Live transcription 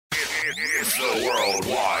It's the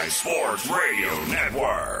Worldwide Sports Radio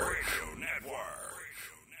Network.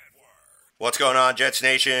 What's going on, Jets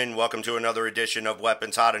Nation? Welcome to another edition of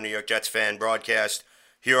Weapons Hot, a New York Jets fan broadcast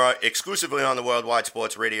here exclusively on the Worldwide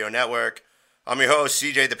Sports Radio Network. I'm your host,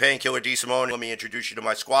 CJ the Painkiller D. Simone. Let me introduce you to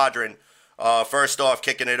my squadron. First off,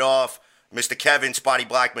 kicking it off, Mr. Kevin Spotty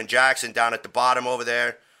Blackman Jackson down at the bottom over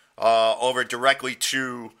there. Over directly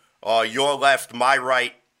to your left, my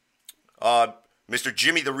right, Mr.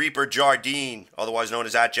 Jimmy the Reaper Jardine, otherwise known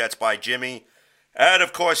as at Jets by Jimmy. And,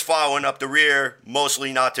 of course, following up the rear,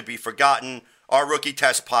 mostly not to be forgotten, our rookie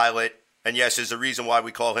test pilot. And, yes, there's a reason why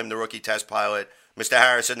we call him the rookie test pilot, Mr.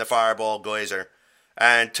 Harrison the Fireball Glazer.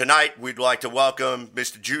 And tonight, we'd like to welcome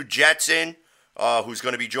Mr. Jude Jetson, who's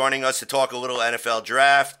going to be joining us to talk a little NFL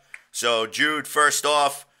draft. So, Jude, first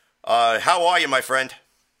off, how are you, my friend?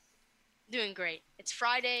 Doing great. It's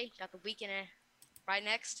Friday. Got the weekend right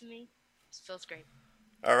next to me. It feels great.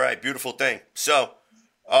 All right, beautiful thing. So,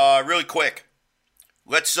 really quick,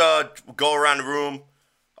 let's go around the room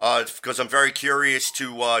because I'm very curious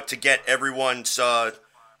to get everyone's thoughts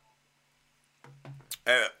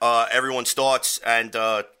and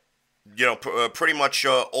pretty much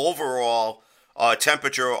overall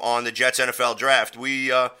temperature on the Jets NFL draft. We,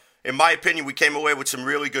 in my opinion, we came away with some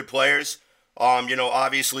really good players.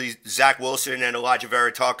 Obviously Zach Wilson and Elijah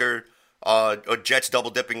Vera Tucker, Jets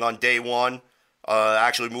double dipping on day one.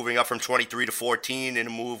 Actually moving up from 23 to 14 in a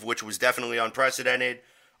move which was definitely unprecedented.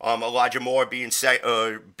 Elijah Moore being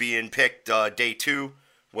picked day two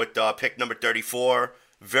with pick number 34.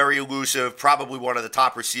 Very elusive, probably one of the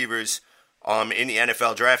top receivers in the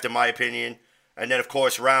NFL draft, in my opinion. And then, of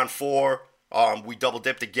course, round four, we double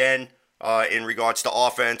dipped again in regards to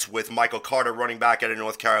offense with Michael Carter, running back out of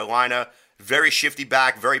North Carolina. Very shifty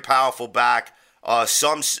back, very powerful back.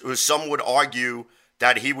 Some would argue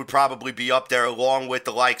that he would probably be up there along with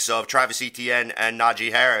the likes of Travis Etienne and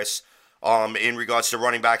Najee Harris in regards to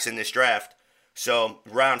running backs in this draft. So,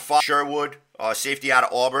 round five, Sherwood, safety out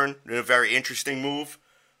of Auburn, a very interesting move.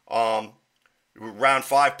 Round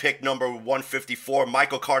five, pick number 154,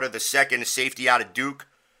 Michael Carter II, safety out of Duke.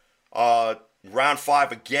 Round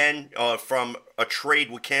five again from a trade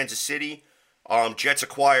with Kansas City. Jets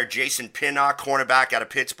acquired Jason Pinnock, cornerback out of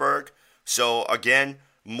Pittsburgh. So, again,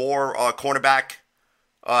 more cornerback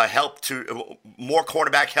help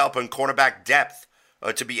and cornerback depth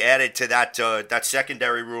to be added to that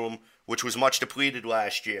secondary room, which was much depleted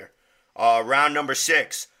last year. Round number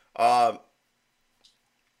six. I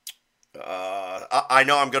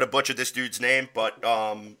know I'm going to butcher this dude's name, but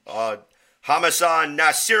Hamasan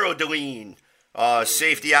Nasiruddin,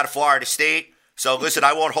 safety out of Florida State. So, listen,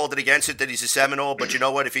 I won't hold it against it that he's a Seminole, but you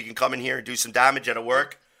know what? If he can come in here and do some damage, it'll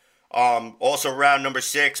work. Also, round number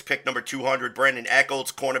six, pick number 200, Brandon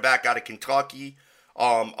Eccles, cornerback out of Kentucky.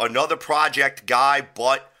 Another project guy,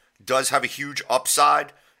 but does have a huge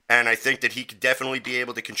upside, and I think that he could definitely be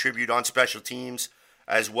able to contribute on special teams,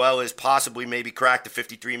 as well as possibly maybe crack the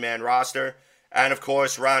 53-man roster. And, of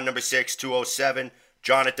course, round number six, 207,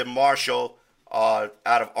 Jonathan Marshall out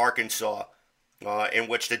of Arkansas. In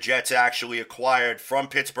which the Jets actually acquired from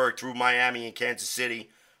Pittsburgh through Miami and Kansas City.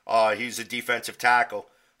 He's a defensive tackle.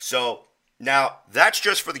 So, now, that's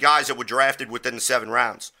just for the guys that were drafted within the 7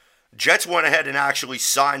 rounds. Jets went ahead and actually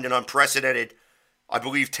signed an unprecedented, I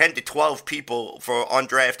believe, 10 to 12 people for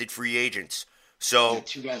undrafted free agents. So, yeah,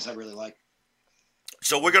 2 guys I really like.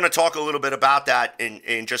 So, we're going to talk a little bit about that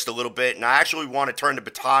in just a little bit. And I actually want to turn the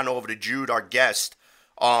baton over to Jude, our guest.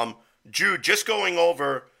 Jude, just going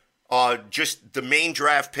over just the main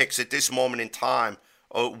draft picks at this moment in time,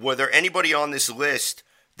 were there anybody on this list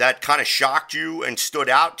that kind of shocked you and stood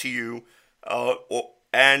out to you?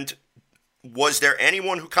 And was there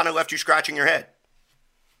anyone who kind of left you scratching your head?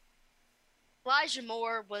 Elijah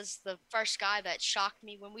Moore was the first guy that shocked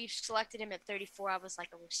me. When we selected him at 34, I was like,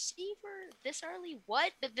 a receiver this early?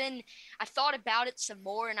 What? But then I thought about it some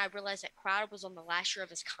more, and I realized that Crowder was on the last year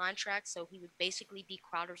of his contract, so he would basically be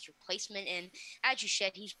Crowder's replacement. And as you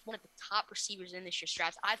said, he's one of the top receivers in this year's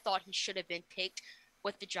draft. I thought he should have been picked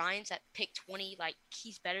with the Giants at pick 20. Like,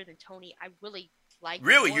 he's better than Toney. I really like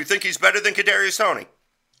Really? Moore. You think he's better than Kadarius Toney?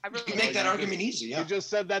 I really You can make that argument easy, yeah. You just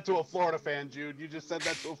said that to a Florida fan, Jude. You just said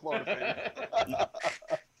that to a Florida fan.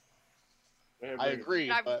 I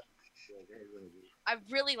agree, but I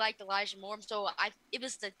really liked Elijah Moore, so it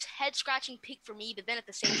was the head-scratching pick for me, but then at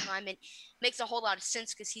the same time, it makes a whole lot of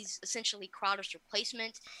sense because he's essentially Crowder's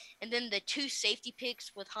replacement. And then the 2 safety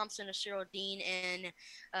picks with Hamza Nasiruddin and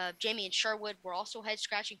Jamie and Sherwood were also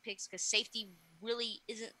head-scratching picks because safety really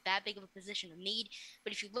isn't that big of a position of need.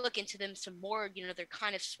 But if you look into them some more, they're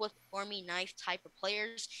kind of Swift Army knife type of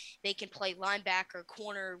players. They can play linebacker,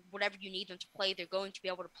 corner, whatever you need them to play. They're going to be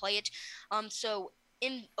able to play it. So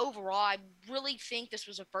in overall, I really think this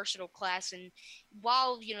was a versatile class. And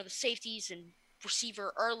while, the safeties and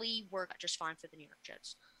receiver early worked just fine for the New York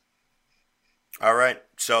Jets. All right.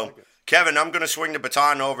 So, Kevin, I'm going to swing the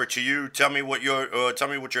baton over to you. Tell me what you're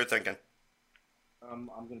thinking. I'm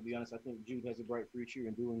going to be honest. I think Jude has a bright future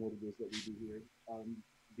in doing what it is that we do here,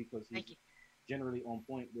 because he's generally on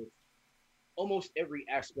point with almost every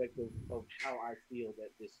aspect of how I feel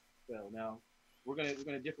that this fell. Now, we're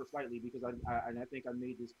gonna differ slightly because I think I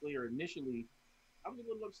made this clear initially. I was a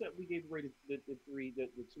little upset we gave away the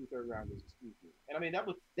two third rounders. Excuse me. And I mean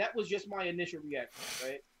that was just my initial reaction,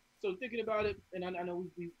 right? So thinking about it, and I know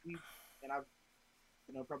we and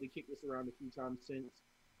I've probably kicked this around a few times since.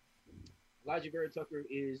 Elijah Vera Tucker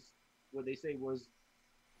is what they say was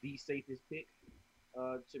the safest pick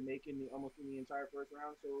to make almost in the entire first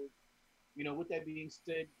round. So, with that being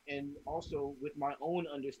said, and also with my own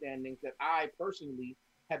understandings that I personally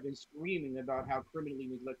have been screaming about how criminally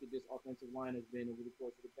neglected this offensive line has been over the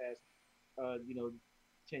course of the past,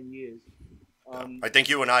 10 years. I think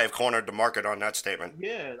you and I have cornered the market on that statement.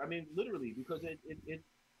 Yeah, I mean, literally, because it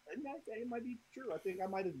might be true. I think I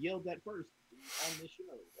might have yelled that first on this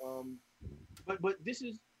show. But this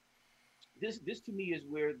to me is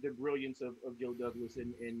where the brilliance of Joe Douglas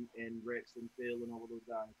and Rex and Phil and all of those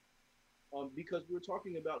guys. Because we're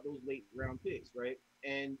talking about those late round picks, right?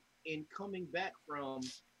 And in coming back from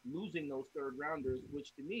losing those third rounders,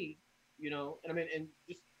 which to me, I'll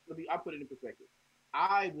put it in perspective.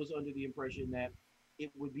 I was under the impression that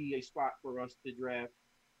it would be a spot for us to draft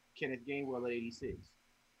Kenneth Gainwell at 86,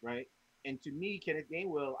 right? And to me, Kenneth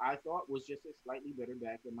Gainwell, I thought was just a slightly better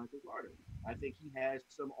back than Michael Carter. I think he has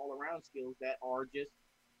some all-around skills that are just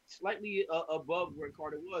slightly above where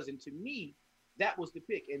Carter was. And to me, that was the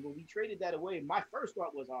pick. And when we traded that away, my first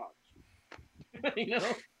thought was,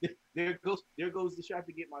 there goes the shot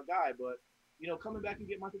to get my guy. But, coming back and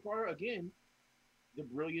get Michael Carter, again, the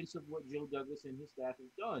brilliance of what Joe Douglas and his staff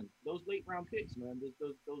have done. Those late round picks, man,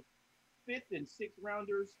 those fifth and sixth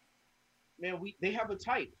rounders, man, they have a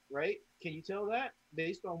type, right? Can you tell that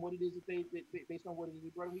based on what it is that they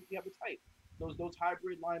brought? We have a type. Those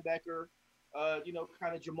hybrid linebacker,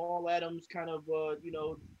 kind of Jamal Adams, kind of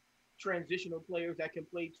transitional players that can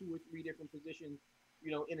play two or three different positions,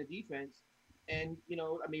 in a defense. And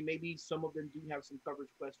maybe some of them do have some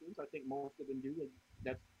coverage questions. I think most of them do, and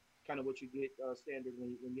that's kind of what you get standard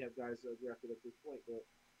when you have guys drafted at this point. But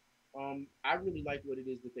I really like what it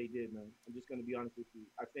is that they did, man. I'm just going to be honest with you.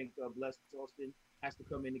 I think Bless Austin has to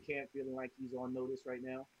come into camp feeling like he's on notice right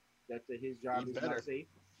now, that his job is not safe.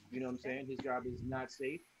 You know what I'm saying? His job is not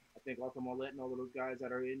safe. I think Arthur Marlette and all of those guys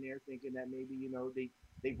that are in there thinking that maybe,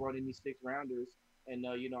 they brought in these six rounders and,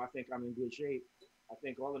 I think I'm in good shape. I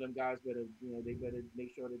think all of them guys better, they better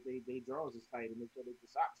make sure that they draws is tight and make sure that the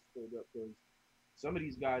socks is filled up, because some of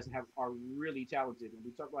these guys are really talented. When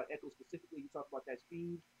we talk about Echo specifically, you talk about that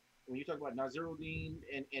speed. When you talk about Naziruddin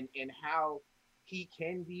and how he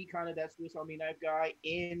can be kind of that Swiss Army knife guy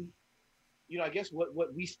in, I guess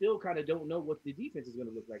what we still kind of don't know what the defense is going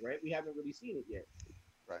to look like, right? We haven't really seen it yet.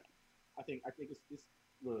 Right. I think it's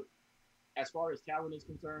look, as far as talent is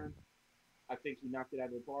concerned, I think he knocked it out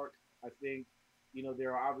of the park. I think,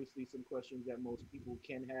 there are obviously some questions that most people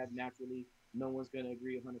can have naturally. No one's going to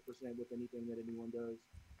agree 100% with anything that anyone does.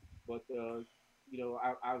 But,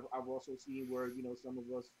 I've also seen where, some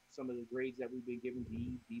of the grades that we've been given,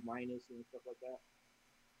 B minus and stuff like that.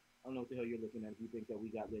 I don't know what the hell you're looking at if you think that we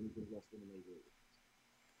got anything less than an A grade.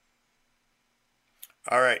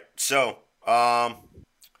 All right. So,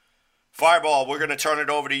 Fireball, we're going to turn it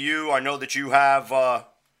over to you. I know that you have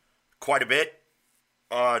quite a bit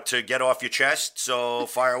to get off your chest, so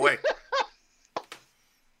fire away.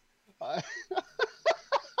 I'm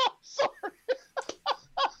sorry.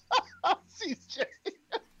 CJ.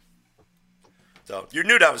 So, you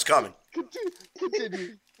knew that was coming.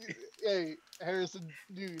 Continue. Hey, Harrison,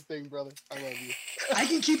 do your thing, brother. I love you. I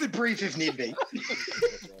can keep it brief if need be.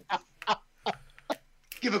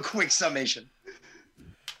 Give a quick summation.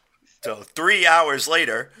 So 3 hours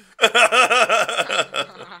later,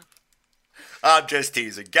 I'm just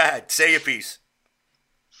teasing. Go ahead, say your piece.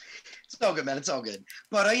 It's all good, man. It's all good.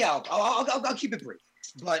 But yeah, I'll keep it brief.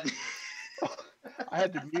 But I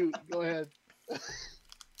had to mute. Go ahead.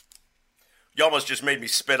 You almost just made me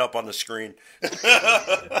spit up on the screen.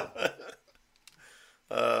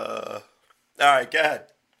 All right, go ahead.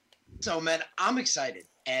 So, man, I'm excited,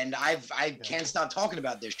 and I can't stop talking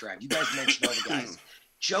about this draft. You guys mentioned all the guys.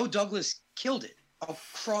 Joe Douglas killed it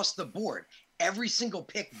across the board. Every single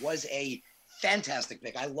pick was a fantastic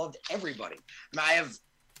pick. I loved everybody. I have,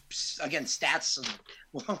 again, stats.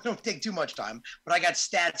 Well, we don't take too much time, but I got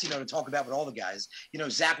stats, to talk about with all the guys.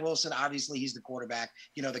 Zach Wilson, obviously, he's the quarterback.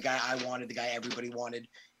 The guy I wanted, the guy everybody wanted.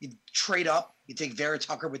 You trade up, you take Vera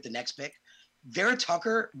Tucker with the next pick. Vera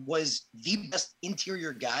Tucker was the best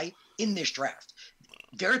interior guy in this draft.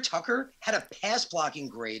 Vera Tucker had a pass blocking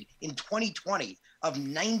grade in 2020 of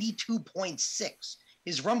 92.6.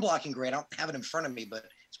 His run blocking grade, I don't have it in front of me, but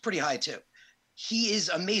it's pretty high too. He is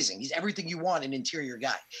amazing. He's everything you want in an interior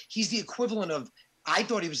guy. He's the equivalent of, I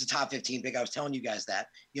thought he was the top 15 pick. I was telling you guys that,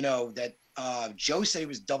 Joe said he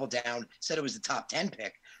was double down, said it was the top 10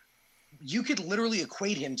 pick. You could literally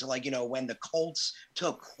equate him to when the Colts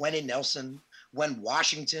took Quentin Nelson, when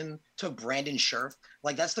Washington took Brandon Scherf.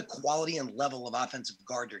 That's the quality and level of offensive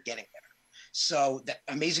guard you're getting there. So that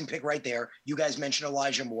amazing pick right there. You guys mentioned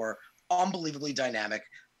Elijah Moore, unbelievably dynamic.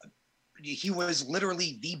 He was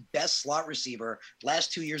literally the best slot receiver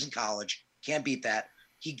last 2 years in college. Can't beat that.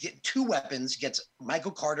 He get 2 weapons, gets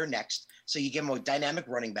Michael Carter next. So you give him a dynamic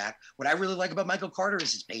running back. What I really like about Michael Carter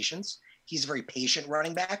is his patience. He's a very patient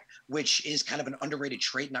running back, which is kind of an underrated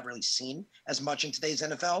trait, not really seen as much in today's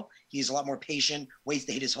NFL. He's a lot more patient, waits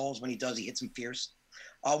to hit his holes. When he does, he hits them fierce.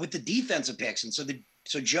 With the defensive picks, and so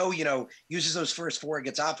Joe, uses those first 4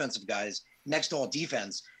 against offensive guys, next to all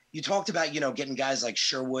defense. You talked about, getting guys like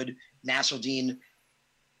Sherwood, Nasruddin.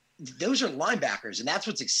 Those are linebackers, and that's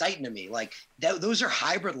what's exciting to me. Those are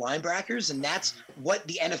hybrid linebackers, and that's what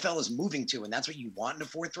the NFL is moving to, and that's what you want in a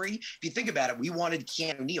 4-3. If you think about it, we wanted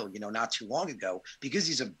Keanu Neal, not too long ago, because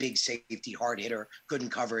he's a big safety, hard hitter, good in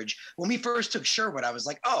coverage. When we first took Sherwood, I was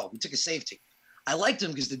like, oh, we took a safety. I liked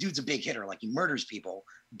him because the dude's a big hitter, he murders people,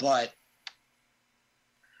 but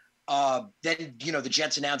then, the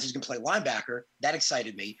Jets announced he's going to play linebacker. That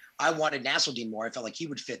excited me. I wanted Nasruddin more. I felt like he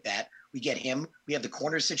would fit that. We get him. We have the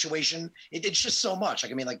corner situation. It's just so much.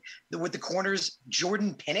 With the corners,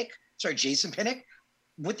 Jason Pinnock,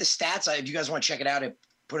 with the stats, if you guys want to check it out, I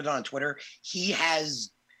put it on Twitter. He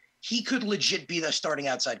could legit be the starting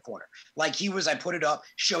outside corner. I put it up,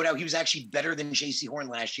 showed out. He was actually better than J.C. Horn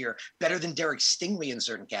last year, better than Derek Stingley in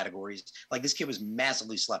certain categories. This kid was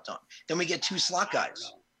massively slept on. Then we get 2 slot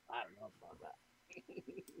guys. I don't know about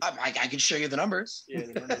that. I can show you the numbers. Yeah,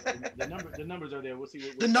 the numbers are there. We'll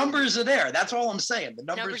see. The numbers are there. That's all I'm saying. The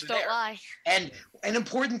numbers are don't there. lie. And an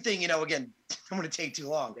important thing, again, I'm going to take too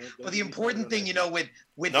long. But the important thing, with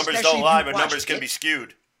numbers especially don't lie, if you but watch numbers can it- be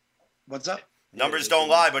skewed. What's up? Numbers don't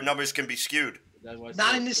lie, but numbers can be skewed.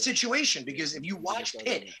 Not in this situation, because if you watch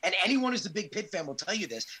Pitt, and anyone who's a big Pitt fan will tell you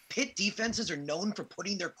this, Pitt defenses are known for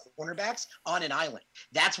putting their cornerbacks on an island.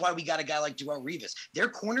 That's why we got a guy like Darrelle Revis. Their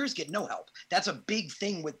corners get no help. That's a big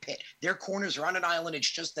thing with Pitt. Their corners are on an island. It's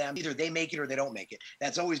just them. Either they make it or they don't make it.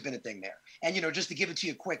 That's always been a thing there. And, just to give it to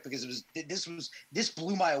you quick, because this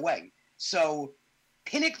blew my away. So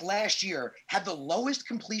Pinnock last year had the lowest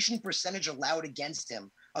completion percentage allowed against him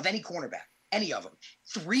of any cornerback. Any of them.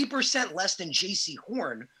 3% less than J.C.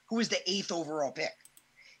 Horn, who was the 8th overall pick.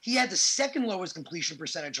 He had the second lowest completion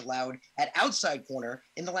percentage allowed at outside corner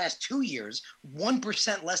in the last 2 years,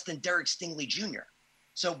 1% less than Derek Stingley Jr.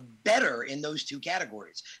 So better in those 2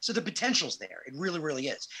 categories. So the potential's there. It really, really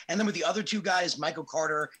is. And then with the other 2 guys, Michael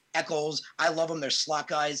Carter, Eccles, I love them. They're slot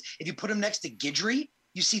guys. If you put them next to Guidry,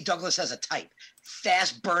 you see Douglas has a type.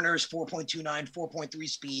 Fast burners, 4.29, 4.3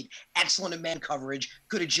 speed, excellent in man coverage,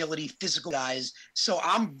 good agility, physical guys. So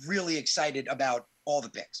I'm really excited about all the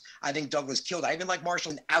picks. I think Douglas killed. I even like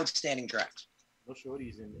Marshall, an outstanding draft. No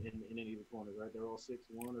shorties in any of the corners, right? They're all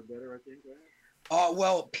 6'1" or better, I think, right?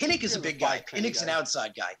 Well, Pinnock is a big guy. Pinnock's an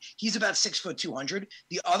outside guy. He's about 6'2".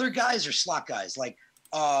 The other guys are slot guys.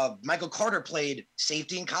 Michael Carter played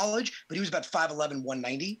safety in college, but he was about 5'11",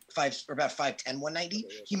 190, or about 5'10", 190.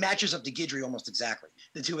 He matches up to Guidry almost exactly.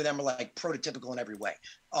 The 2 of them are prototypical in every way.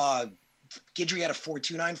 Guidry had a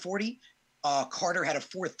 4.29 40. Carter had a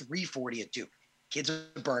 4.3 40 at Duke. Kid's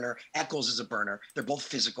a burner. Eccles is a burner. They're both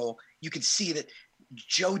physical. You could see that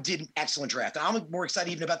Joe did an excellent draft. And I'm more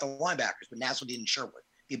excited even about the linebackers, but Nasruddin and Sherwood,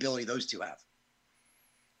 the ability those 2 have.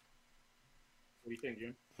 What do you think,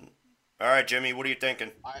 Jim? All right, Jimmy, what are you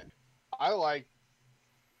thinking? I like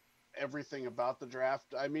everything about the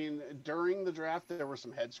draft. I mean, during the draft, there were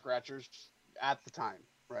some head scratchers at the time,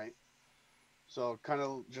 right? So kind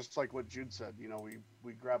of just like what Jude said,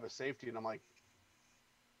 we grab a safety, and I'm like,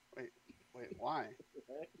 wait, why?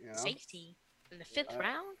 Safety in the 5th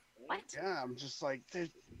round? What? Yeah, I'm just like,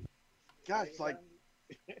 guys,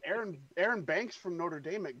 Aaron Banks from Notre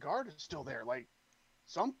Dame at guard is still there.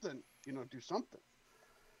 Something, do something.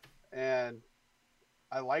 And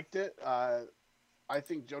I liked it. I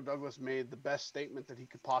think Joe Douglas made the best statement that he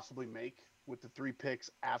could possibly make with the 3 picks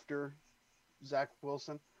after Zach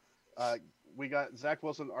Wilson. We got Zach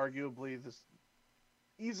Wilson, arguably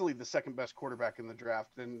easily the second best quarterback in the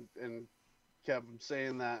draft, and Kev, I'm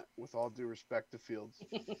saying that with all due respect to Fields.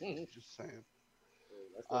 Just saying.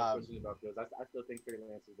 That's still a question about Fields. I still think Trey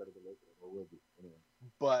Lance is better than Wilson, or will be anyway.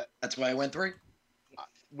 But that's why I went 3.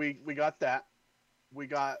 We got that. We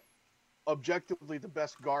got objectively the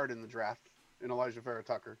best guard in the draft in Elijah Vera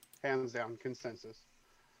Tucker, hands down, consensus.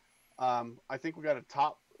 I think we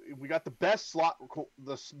got the best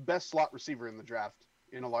slot receiver in the draft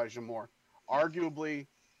in Elijah Moore. Arguably,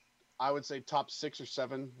 I would say top 6 or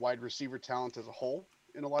 7 wide receiver talent as a whole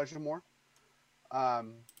in Elijah Moore.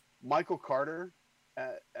 Michael Carter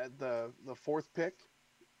at the 4th pick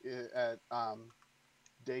at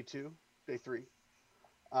day 3.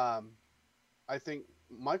 I think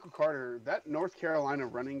Michael Carter, that North Carolina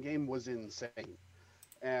running game was insane.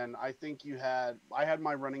 And I think I had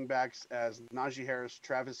my running backs as Najee Harris,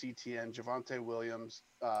 Travis Etienne, Javonte Williams,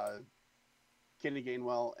 Kenny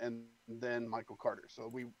Gainwell, and then Michael Carter. So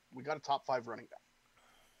we got a top 5 running back.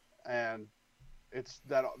 And it's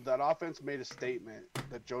that offense made a statement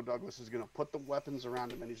that Joe Douglas is going to put the weapons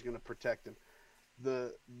around him and he's going to protect him.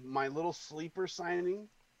 My little sleeper signing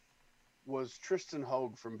was Tristan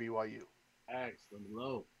Hogue from BYU. Excellent.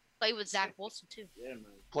 Low. Played with Zach Wilson too. Yeah, man.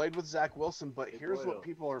 Played with Zach Wilson, but here's what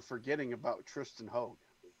people are forgetting about Tristan Hogue.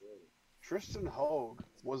 Tristan Hogue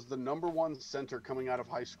was the number 1 center coming out of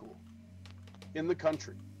high school in the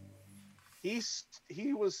country.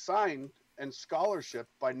 He was signed and scholarship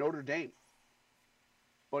by Notre Dame,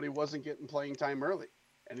 but he wasn't getting playing time early,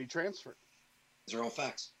 and he transferred. These are all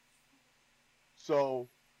facts. So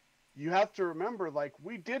you have to remember, like,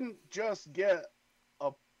 we didn't just get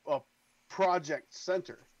a project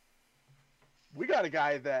center. We got a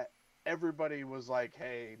guy that everybody was like,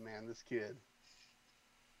 hey, man, this kid,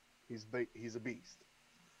 he's a beast.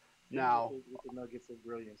 Yeah, now, with the nuggets of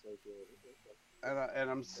brilliance right there. and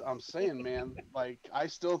I'm saying, man, like, I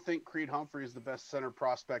still think Creed Humphrey is the best center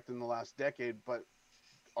prospect in the last decade, but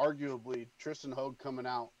arguably Tristan Hogue coming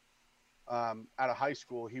out out of high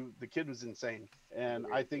school, the kid was insane, and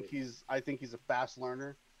I think he's a fast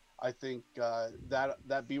learner. I think that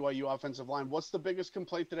BYU offensive line. What's the biggest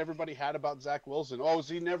complaint that everybody had about Zach Wilson? Oh,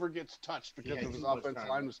 he never gets touched because his offensive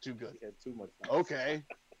line was too good. He had too much time. Okay,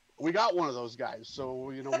 we got one of those guys.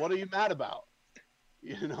 So what are you mad about?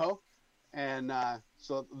 And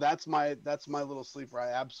so that's my little sleeper.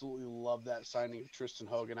 I absolutely love that signing of Tristan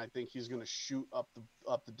Hogue, and I think he's going to shoot up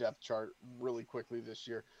the depth chart really quickly this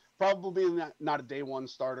year. Probably not a day 1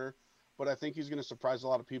 starter, but I think he's going to surprise a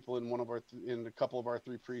lot of people in a couple of our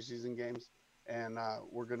 3 preseason games, and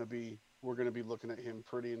we're going to be looking at him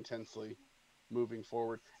pretty intensely moving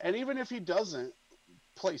forward. And even if he doesn't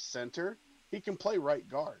play center, he can play right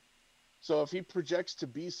guard. So if he projects to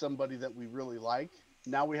be somebody that we really like,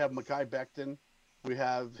 now we have Mekhi Becton, we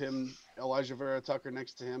have him, Elijah Vera Tucker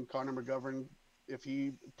next to him, Connor McGovern, if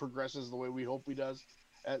he progresses the way we hope he does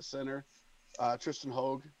at center, Tristan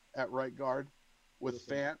Hogue at right guard with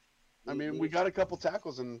Fant. I mean, we got a couple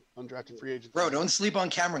tackles in undrafted free agents. Bro, don't sleep on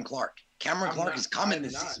Cameron Clark. Cameron Clark is coming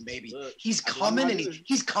this season, baby. He's coming, and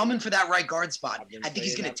he's coming for that right guard spot. I think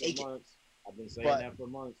he's going to take it. I've been saying that for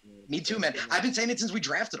months, man. Me too, man. I've been saying it since we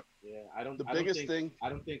drafted him. Yeah, I don't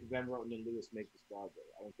think Van Roten and Lewis make the squad, though.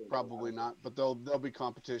 I don't think probably not, but there'll be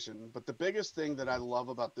competition. But the biggest thing that I love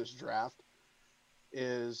about this draft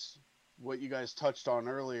is what you guys touched on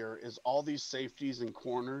earlier, is all these safeties and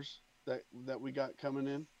corners that we got coming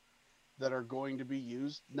in that are going to be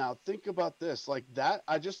used. Now think about this, like that.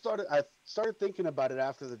 I started thinking about it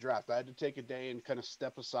after the draft. I had to take a day and kind of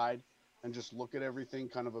step aside and just look at everything,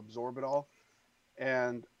 kind of absorb it all.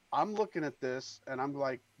 And I'm looking at this and I'm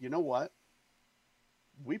like, you know what?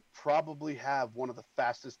 We probably have one of the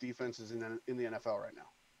fastest defenses in the NFL right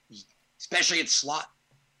now. Especially at slot.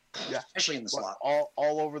 Yeah. Especially in the slot. All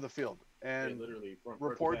over the field. And literally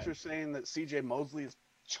reports are saying that CJ Mosley is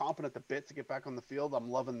chomping at the bit to get back on the field. I'm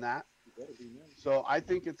loving that. So I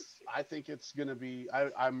think it's going to be,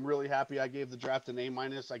 I'm really happy I gave the draft an A-.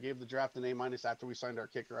 I gave the draft an A- after we signed our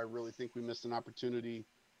kicker. I really think we missed an opportunity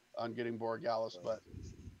on getting Borregales, but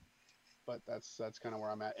that's kind of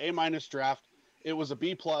where I'm at. A- draft. It was a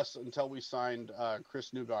B+ until we signed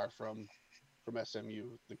Chris Nugar from SMU,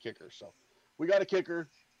 the kicker. So we got a kicker.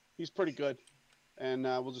 He's pretty good. And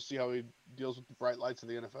we'll just see how he deals with the bright lights of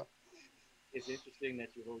the NFL. It's interesting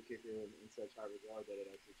that you hold kicker in such high regard that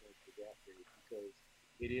it actually changed the draft grade, because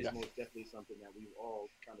it is most definitely something that we've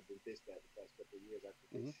all kind of been pissed at the past couple of years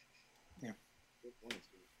after. Yeah. Good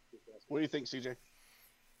points, man. What do you think, CJ?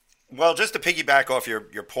 Well, just to piggyback off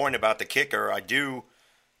your point about the kicker, I do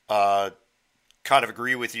kind of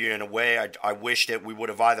agree with you in a way. I wish that we would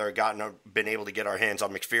have either been able to get our hands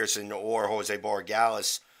on McPherson or Jose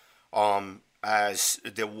Borregales, as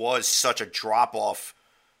there was such a drop off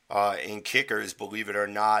in kickers, believe it or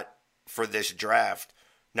not, for this draft.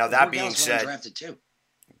 Now that being said, undrafted too.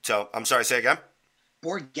 So I'm sorry, say again.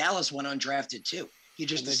 Borregales went undrafted too. He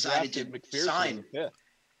just decided to sign.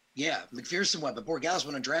 Yeah, McPherson went, but Borregales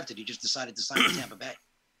went undrafted. He just decided to sign with Tampa Bay.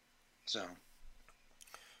 So,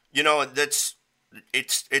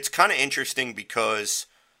 it's kind of interesting because,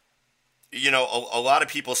 a lot of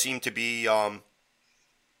people seem to be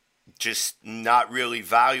just not really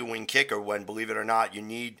valuing kicker when, believe it or not, you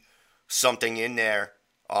need something in there.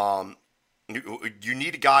 You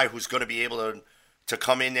need a guy who's going to be able to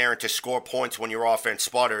come in there and to score points when your offense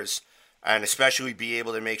sputters, and especially be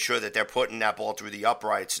able to make sure that they're putting that ball through the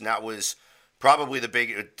uprights. And that was probably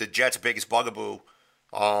the Jets' biggest bugaboo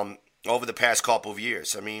over the past couple of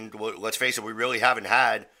years. I mean, let's face it, we really haven't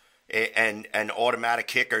had an automatic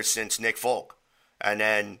kicker since Nick Folk. And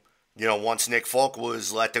then, once Nick Folk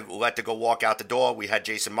was let to go walk out the door, we had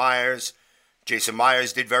Jason Myers. Jason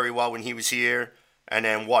Myers did very well when he was here. And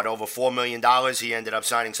then, over $4 million he ended up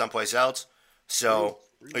signing someplace else. So,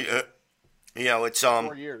 it's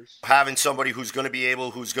 4 years. Having somebody who's going to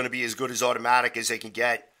be as good as automatic as they can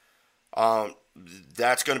get.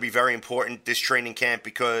 That's going to be very important this training camp,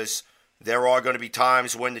 because there are going to be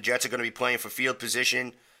times when the Jets are going to be playing for field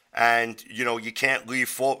position, and you can't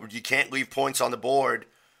leave points on the board,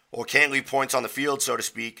 or can't leave points on the field, so to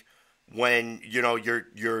speak, when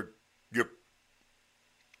your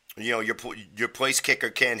place kicker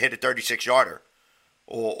can't hit a 36-yarder,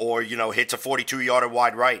 or hits a 42-yarder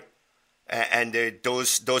wide right, and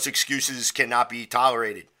those excuses cannot be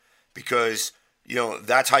tolerated, because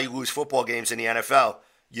that's how you lose football games in the NFL.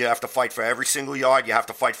 You have to fight for every single yard. You have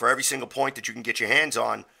to fight for every single point that you can get your hands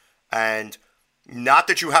on. And not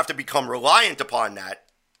that you have to become reliant upon that,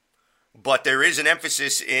 but there is an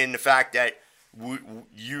emphasis in the fact that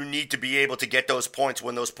you need to be able to get those points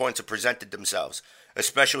when those points have presented themselves,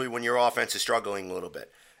 especially when your offense is struggling a little bit.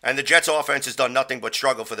 And the Jets' offense has done nothing but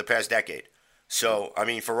struggle for the past decade. So, I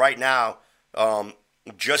mean, for right now,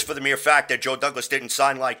 just for the mere fact that Joe Douglas didn't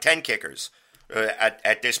sign like 10 kickers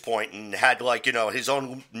at this point, and had his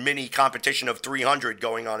own mini competition of 300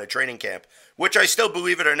 going on at training camp, which I still,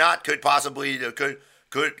 believe it or not, could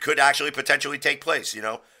actually potentially take place.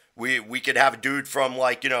 We could have a dude from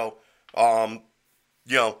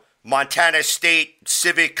Montana State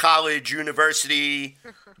Civic College University,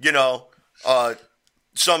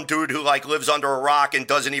 some dude who lives under a rock and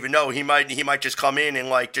doesn't even know. He might just come in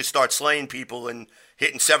and just start slaying people and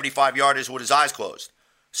hitting 75 yarders with his eyes closed.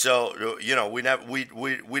 So,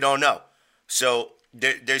 we don't know. So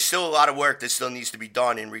there's still a lot of work that still needs to be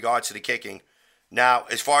done in regards to the kicking. Now,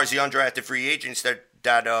 as far as the undrafted free agents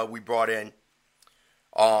that we brought in,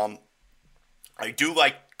 I do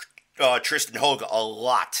like Tristan Hoga a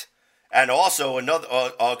lot, and also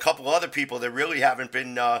a couple other people that really haven't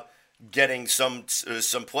been getting some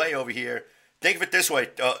play over here. Think of it this way: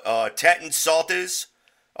 Teton Salters,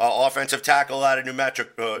 offensive tackle out of New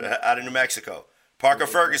Mexico. Parker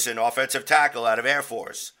Ferguson, offensive tackle out of Air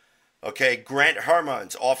Force. Okay, Grant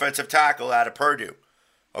Hermans, offensive tackle out of Purdue.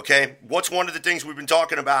 Okay, what's one of the things we've been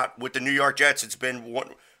talking about with the New York Jets? It's been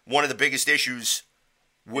one of the biggest issues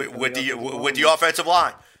with the offensive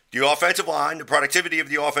line. The offensive line, the productivity of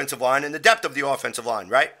the offensive line, and the depth of the offensive line,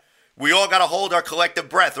 right? We all got to hold our collective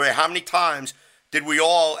breath, right? How many times did we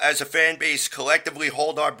all, as a fan base, collectively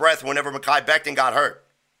hold our breath whenever Mekhi Becton got hurt?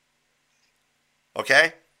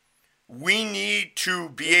 Okay? We need to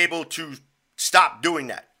be able to stop doing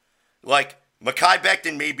that. Mekhi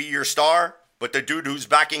Becton may be your star, but the dude who's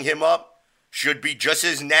backing him up should be just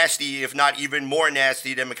as nasty, if not even more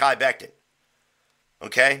nasty, than Mekhi Becton.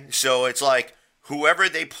 Okay? So it's whoever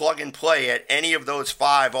they plug and play at any of those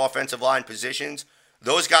 5 offensive line positions,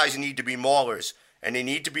 those guys need to be maulers, and they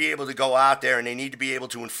need to be able to go out there and they need to be able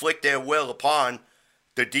to inflict their will upon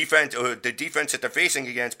the defense that they're facing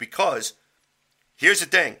against, because here's the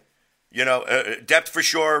thing. Depth for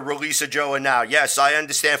sure, release Ajoa now. Yes, I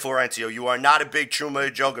understand, Florencio. You are not a big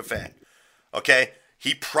Chuma Ajoga fan. Okay?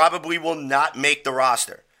 He probably will not make the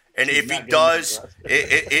roster. And if he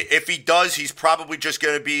does, he's probably just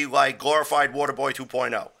going to be like glorified Waterboy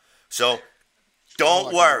 2.0. So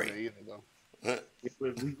don't worry.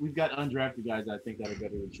 We've got undrafted guys I think that are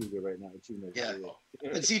better than Chuga right now. Yeah.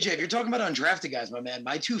 But CJ, if you're talking about undrafted guys, my man,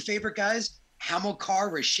 my 2 favorite guys,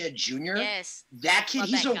 Hamilcar Rashed Jr. Yes. That kid, Love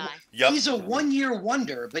he's that a guy. Yep. he's a 1 year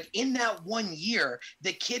wonder, but in that 1 year,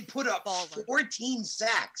 the kid put up Baller. 14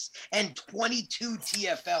 sacks and 22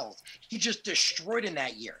 TFLs. He just destroyed in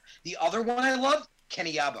that year. The other one I love,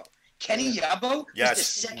 Kenny Yabo. Kenny Yabo Yes. was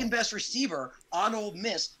the second best receiver on Ole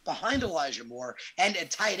Miss behind Elijah Moore. And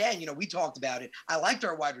at tight end, we talked about it. I liked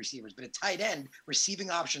our wide receivers, but at tight end, receiving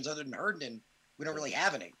options other than Herndon, we don't really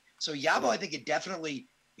have any. So Yabo, I think it definitely,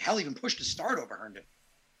 hell, even pushed to start over Herndon.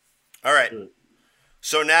 All right.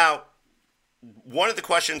 So now, one of the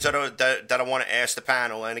questions that I want to ask the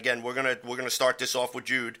panel, and again, we're gonna start this off with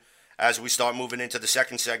Jude as we start moving into the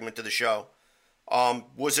second segment of the show.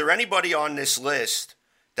 Was there anybody on this list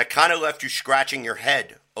that kind of left you scratching your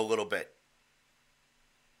head a little bit?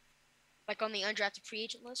 Like on the undrafted free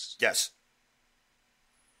agent list? Yes.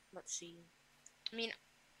 Let's see. I mean,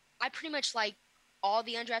 I pretty much like all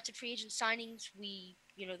the undrafted free agent signings.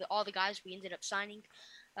 All the guys we ended up signing.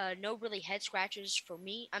 No really head scratchers for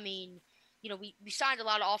me. I mean, we signed a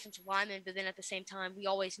lot of offensive linemen, but then at the same time, we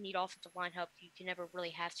always need offensive line help. You can never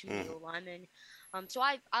really have too many linemen. So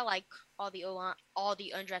I like all the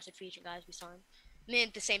undrafted free agent guys we signed. And then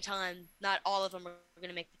at the same time, not all of them are going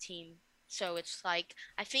to make the team. So it's like,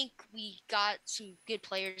 I think we got some good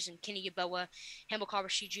players in Kenny Yeboah, Hamilcar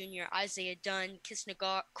Rashed Jr., Isaiah Dunn, Chris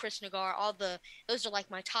Nagar, those are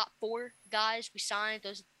like my top 4 guys we signed.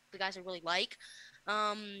 Those are the guys I really like.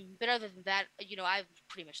 But other than that, I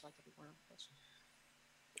pretty much like everyone on the list.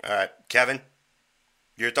 All right, Kevin,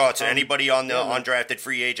 your thoughts? Anybody on the undrafted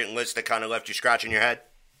free agent list that kind of left you scratching your head?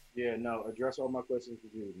 Yeah, no, address all my questions for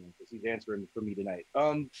Jude, man, because he's answering for me tonight.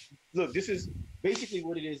 Look, this is basically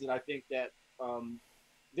what it is that I think that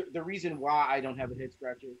the reason why I don't have a head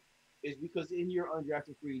scratcher is because in your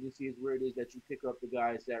undrafted free agency is where it is that you pick up the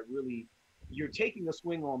guys that really you're taking a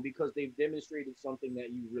swing on because they've demonstrated something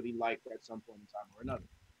that you really like at some point in time or another.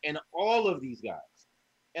 And all of these guys,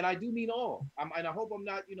 and I do mean all, and I hope I'm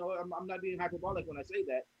not, I'm not being hyperbolic when I say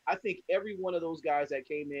that. I think every one of those guys that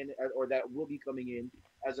came in or that will be coming in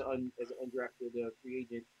as an undrafted free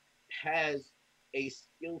agent has a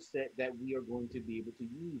skill set that we are going to be able to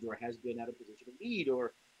use or has been at a position of need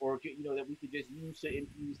or that we could just use to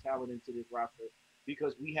infuse talent into this roster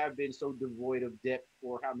because we have been so devoid of depth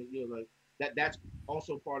for how many, that's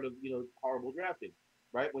also part of, horrible drafting,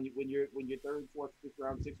 right? When you're third, fourth, fifth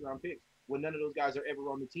round, sixth round picks, when none of those guys are ever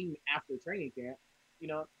on the team after training camp,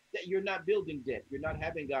 that you're not building depth. You're not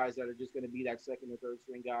having guys that are just going to be that second or third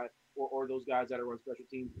string guy or those guys that are on special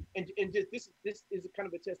teams. And this is kind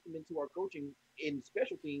of a testament to our coaching in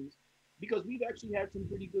special teams because we've actually had some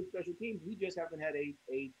pretty good special teams. We just haven't had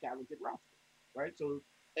a talented roster, right? So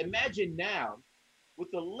imagine now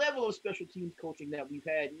with the level of special teams coaching that we've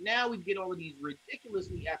had, now we get all of these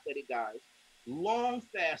ridiculously athletic guys, long,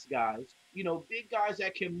 fast guys, big guys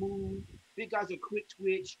that can move, big guys that quick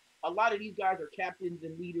twitch. A lot of these guys are captains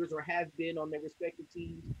and leaders or have been on their respective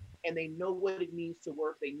teams, and they know what it means to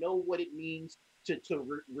work. They know what it means to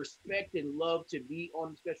respect and love to be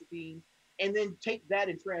on the special teams, and then take that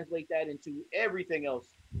and translate that into everything else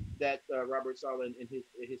that Robert Saleh and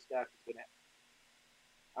his staff is going to have.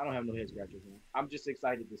 I don't have no head scratchers, man. I'm just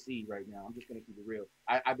excited to see right now. I'm just going to keep it real.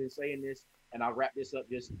 I've been saying this, and I'll wrap this up.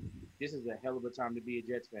 This is a hell of a time to be a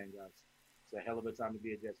Jets fan, guys. It's a hell of a time to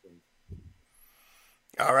be a Jets fan.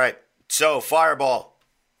 All right. So, Fireball.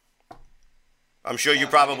 I'm sure you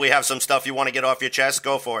probably have some stuff you want to get off your chest.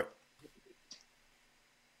 Go for it.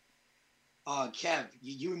 Kev,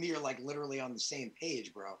 you and me are like literally on the same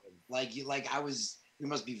page, bro. We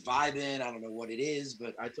must be vibing. I don't know what it is,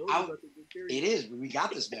 but I told you it is. We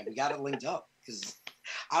got this, man. We got it linked up because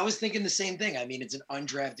I was thinking the same thing. I mean, it's an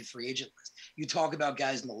undrafted free agent list. You talk about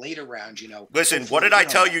guys in the later rounds, Listen, what did I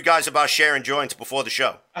tell you guys about sharing joints before the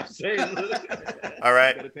show? I'm saying, all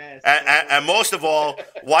right. And most of all,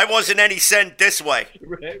 why wasn't any sent this way?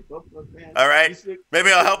 Right. All right.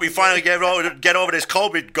 Maybe I'll help you finally get over this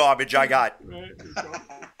COVID garbage I got. Right.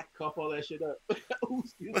 Cough all that shit up.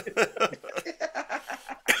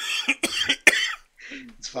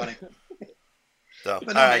 It's funny. So,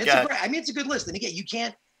 but no, man, it's a good list. And again, you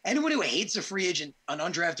can't. Anyone who hates an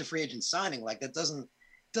undrafted free agent signing, like that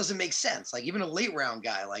doesn't make sense. Like even a late round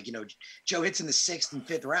guy, like Joe hits in the 6th and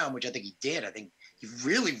 5th round, which I think he did. I think he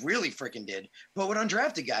really, really freaking did. But with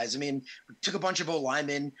undrafted guys, I mean, we took a bunch of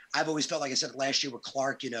linemen. I've always felt like I said last year with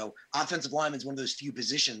Clark, offensive lineman is one of those few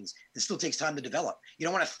positions that still takes time to develop. You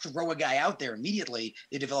don't want to throw a guy out there immediately.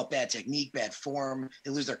 They develop bad technique, bad form.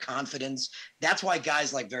 They lose their confidence. That's why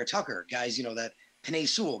guys like Vera Tucker, guys, that Penei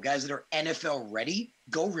Sewell, guys that are NFL ready,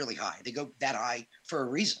 go really high. They go that high for a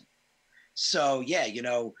reason. So, yeah,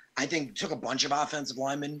 I think took a bunch of offensive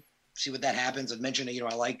linemen, see what that happens. I've mentioned,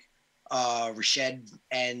 I like Rashed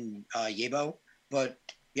and Yebo, but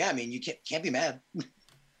yeah, I mean, you can't be mad.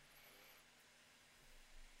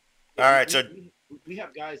 All right, so we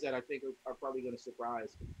have guys that I think are probably going to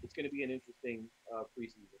surprise. It's going to be an interesting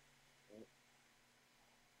preseason.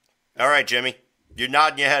 all right, Jimmy, you're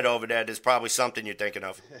nodding your head over there. There's probably something you're thinking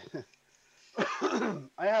of.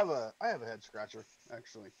 I have a head scratcher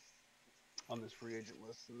actually on this free agent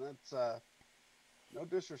list, and that's no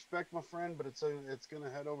disrespect, my friend, but it's going to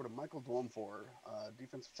head over to Michael Dwumfor,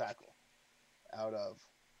 defensive tackle out of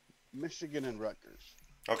Michigan and Rutgers.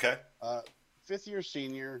 Okay. Fifth-year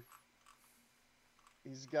senior.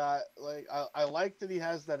 He's got I like that he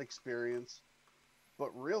has that experience, but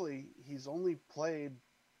really he's only played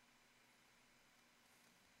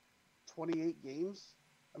 28 games.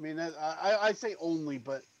 I mean, I say only,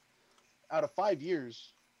 but out of 5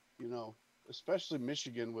 years, especially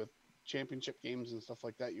Michigan with championship games and stuff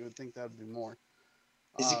like that, you would think that would be more.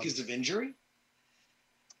 Is it because of injury?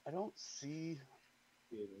 I don't see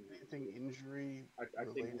anything injury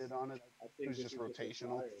related on it. I think it was just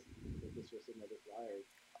rotational. This was another flyer.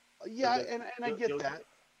 Yeah, and I get that.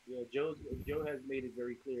 Yeah, Joe has made it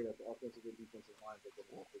very clear that the offensive and defensive lines are going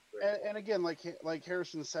to have and again, like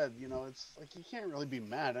Harrison said, it's like you can't really be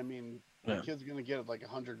mad. I mean, the kid's going to get like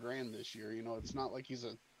 $100,000 this year. It's not like he's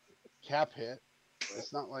a cap hit.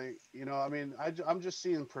 It's not like I mean, I'm just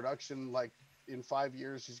seeing production like in 5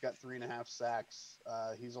 years he's got 3.5 sacks.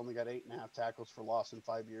 He's only got 8.5 tackles for loss in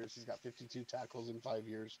 5 years. He's got 52 tackles in 5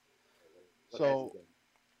 years. So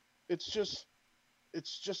it's just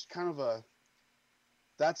kind of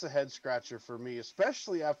that's a head scratcher for me,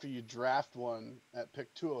 especially after you draft one at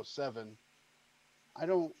pick 207. I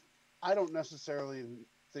don't necessarily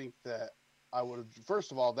think that I would have.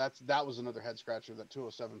 First of all, that was another head scratcher, that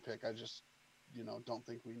 207 pick. I just don't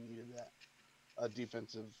think we needed that a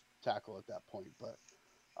defensive tackle at that point. But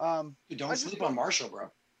don't sleep on Marshall,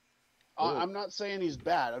 bro. I'm not saying he's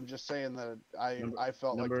bad. I'm just saying that I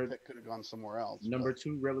felt like the pick could have gone somewhere else. Number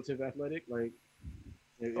 2 relative athletic, like.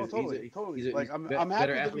 Totally. I'm happy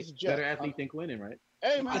better that athlete, he's a Jet. better athlete than Clinton, right?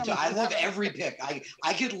 Hey man, I love every pick.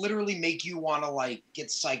 I could literally make you want to get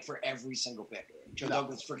psyched for every single pick. Joe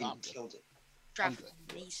Douglas freaking killed it. Draft was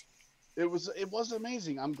amazing. It was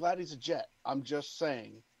amazing. I'm glad he's a Jet. I'm just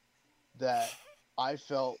saying that I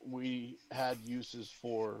felt we had uses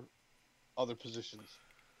for other positions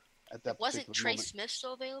at that. Wasn't Trey moment. Smith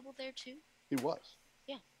still available there too? He was.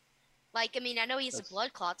 Yeah. I mean, I know he's a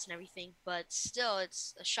blood clots and everything, but still,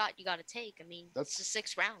 it's a shot you got to take. I mean, it's the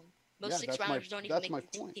 6th round. Most 6th rounders don't even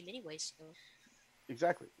make the team anyway. So.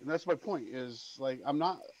 Exactly, and that's my point. Is I'm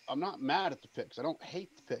not mad at the picks. I don't hate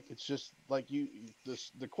the pick. It's just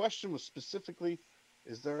the question was specifically,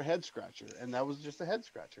 is there a head scratcher? And that was just a head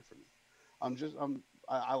scratcher for me.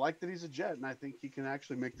 I like that he's a Jet, and I think he can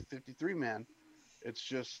actually make the 53 man. It's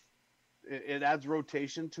just. It adds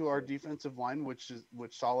rotation to our defensive line, which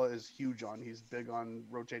Saleh is huge on. He's big on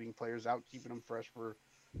rotating players out, keeping them fresh for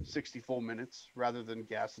 60 full minutes rather than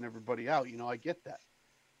gassing everybody out. I get that.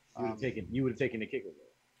 You would have taken the kicker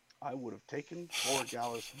though. I would have taken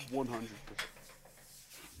Borregales 100%.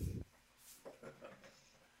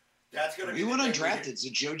 That's gonna be. He went undrafted, so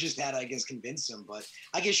Joe just had, I guess, convince him. But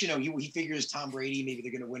I guess he figures Tom Brady, maybe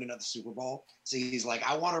they're going to win another Super Bowl, so he's like,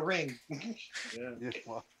 I want a ring. Yeah.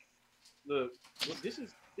 Well. Look, this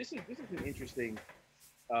is an interesting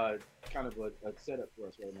kind of a setup for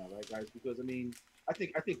us right now, right, guys? Because I mean, I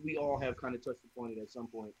think we all have kind of touched upon it at some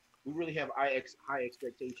point. We really have high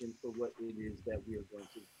expectations for what it is that we are going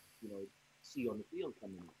to, see on the field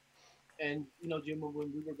coming in. And Jim,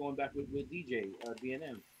 when we were going back with DJ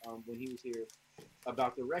BNM when he was here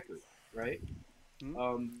about the record, right?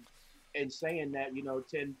 Mm-hmm. And saying that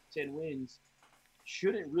 10 wins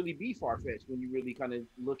shouldn't really be far-fetched when you really kind of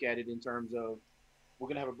look at it in terms of we're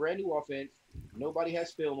going to have a brand new offense. Nobody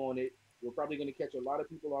has film on it. We're probably going to catch a lot of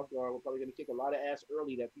people off guard. We're probably going to kick a lot of ass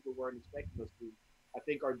early that people weren't expecting us to. I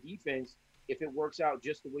think our defense, if it works out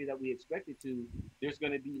just the way that we expect it to, there's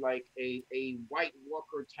going to be like a White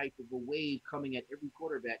Walker type of a wave coming at every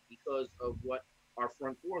quarterback because of what our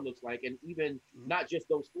front four looks like. And even not just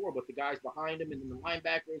those four, but the guys behind them and then the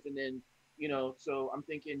linebackers. And then, so I'm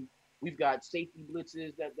thinking – we've got safety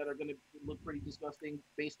blitzes that are going to look pretty disgusting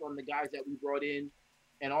based on the guys that we brought in.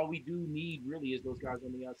 And all we do need really is those guys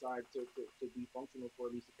on the outside to be functional for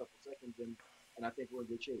at least a couple seconds. And I think we're in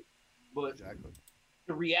good shape. But exactly.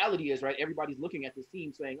 The reality is, right, everybody's looking at this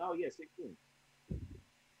team saying, oh, yeah, 6 wins.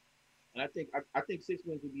 And I think 6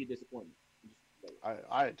 wins would be a disappointment.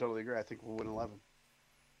 I totally agree. I think we'll win 11.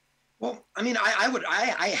 Well, I mean,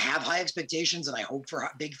 I have high expectations and I hope for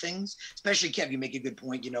big things, especially Kev, you make a good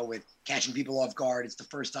point, with catching people off guard. It's the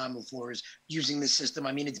first time LaFleur is using this system.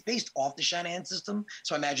 I mean, it's based off the Shanahan system.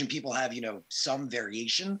 So I imagine people have, some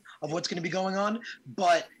variation of what's going to be going on.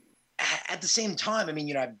 But at the same time, I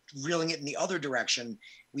mean, I'm reeling it in the other direction.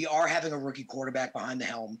 We are having a rookie quarterback behind the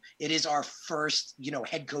helm. It is our first,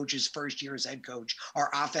 head coach's first year as head coach, our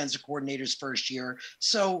offensive coordinator's first year.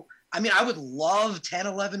 So, I mean, I would love 10,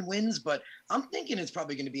 11 wins, but I'm thinking it's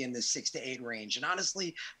probably going to be in the 6 to 8 range. And honestly,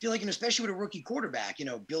 I feel like, especially with a rookie quarterback,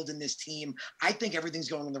 building this team, I think everything's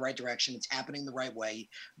going in the right direction. It's happening the right way.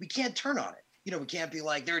 We can't turn on it. We can't be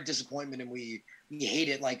like, they're a disappointment and we hate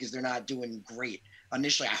it, like, because they're not doing great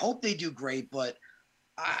initially. I hope they do great, but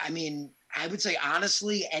I mean, I would say,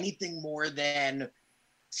 honestly, anything more than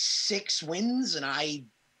 6 wins, and I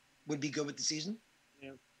would be good with the season.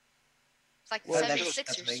 It's like the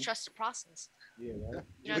 76ers trust the process. Yeah, right.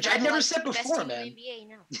 Which I'd never said before, man. NBA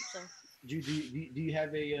now, so. Do you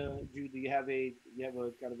have a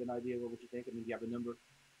kind of an idea of what you think? I mean, do you have a number?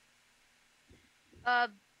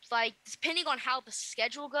 Like, depending on how the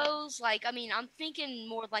schedule goes, like, I mean, I'm thinking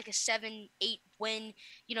more like a 7-8 win.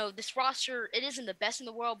 This roster, it isn't the best in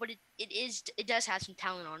the world, but it does have some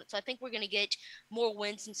talent on it. So I think we're going to get more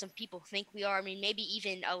wins than some people think we are. I mean, maybe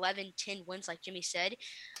even 11, 10 wins, like Jimmy said.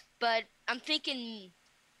 But I'm thinking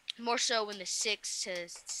more so in the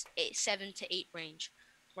 7 to 8 range.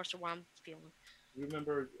 More so what I'm feeling.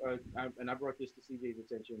 Remember, and I brought this to CJ's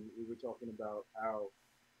attention. We were talking about how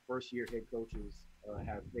first-year head coaches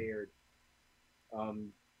have fared,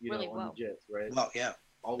 really on well. the Jets, right? Well, yeah.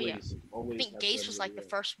 Always. I think Gase was like the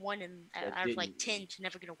first one out of like 10 to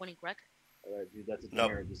never get a winning record. All right, dude, that's a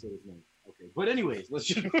demerit to say his name. Okay, but anyways, let's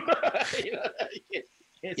just.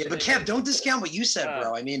 Yeah, but Kev, don't discount what you said,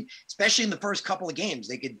 bro. I mean, especially in the first couple of games,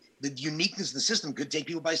 the uniqueness of the system could take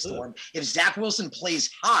people by storm. If Zach Wilson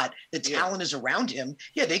plays hot, the talent is around him.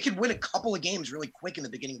 Yeah, they could win a couple of games really quick in the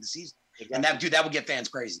beginning of the season, and that would get fans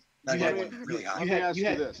crazy. Really hot.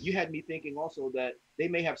 You had me thinking also that they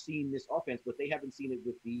may have seen this offense, but they haven't seen it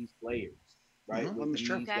with these players, right? Mm-hmm. With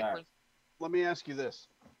these guys. Let me ask you this,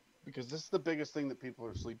 because this is the biggest thing that people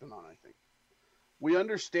are sleeping on, I think. We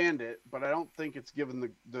understand it, but I don't think it's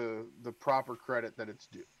given the proper credit that it's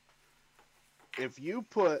due. If you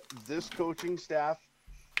put this coaching staff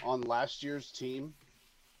on last year's team,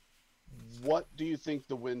 what do you think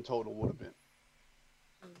the win total would have been?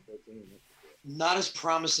 Not as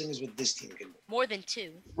promising as what this team can do. More than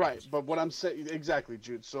 2. Right, but what I'm saying exactly,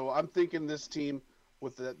 Jude. So I'm thinking this team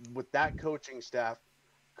with that coaching staff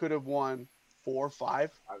could have won 4 or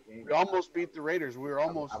 5. We almost beat the Raiders. We were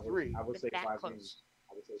almost 3. I would say 5 close. wins.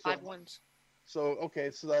 5 wins. So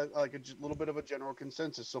okay, so that like a little bit of a general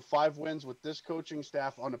consensus. So 5 wins with this coaching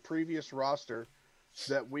staff on a previous roster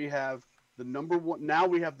that we have the number one. Now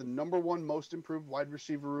we have the number 1 most improved wide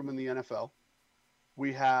receiver room in the NFL.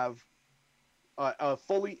 We have a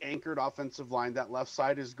fully anchored offensive line. That left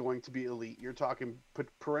side is going to be elite. You're talking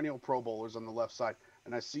perennial Pro Bowlers on the left side.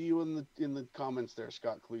 And I see you in the comments there,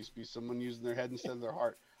 Scott Cleesby, someone using their head instead of their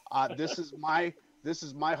heart. This is my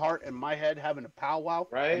heart and my head having a powwow.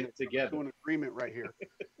 Right, together. To an agreement right here.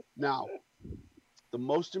 Now, the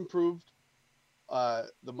most improved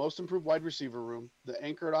wide receiver room, the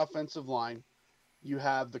anchored offensive line. You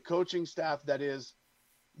have the coaching staff that is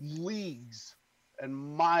leagues and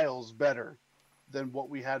miles better than what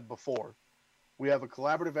we had before. We have a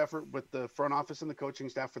collaborative effort with the front office and the coaching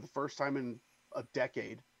staff for the first time in a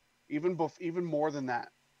decade, even more than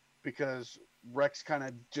that, because Rex kind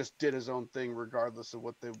of just did his own thing regardless of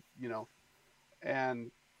what they,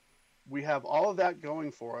 and we have all of that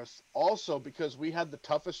going for us. Also, because we had the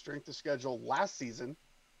toughest strength of schedule last season,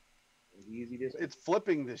 it's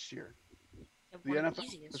flipping this year. The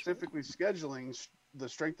NFL specifically scheduling, the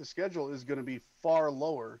strength of schedule is going to be far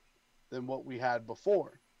lower than what we had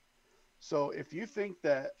before. So if you think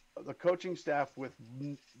that the coaching staff with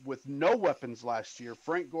no weapons last year,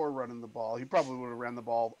 Frank Gore running the ball, he probably would have ran the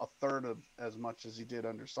ball a third of as much as he did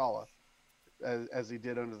under Saleh, as he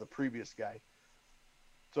did under the previous guy.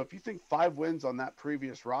 So if you think 5 wins on that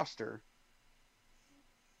previous roster,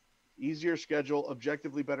 easier schedule,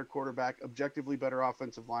 objectively better quarterback, objectively better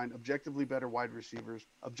offensive line, objectively better wide receivers,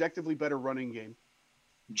 objectively better running game,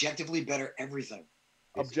 objectively better everything.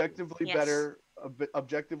 Objectively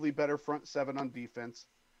better front 7 on defense.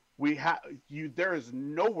 There is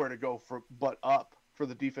nowhere to go but up for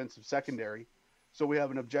the defensive secondary. So we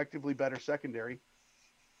have an objectively better secondary.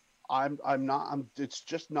 It's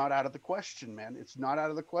just not out of the question, man. It's not out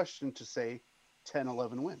of the question to say 10,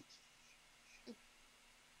 11 wins.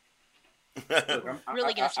 Look,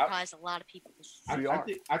 Really going to surprise a lot of people.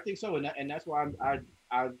 I think so, and that's why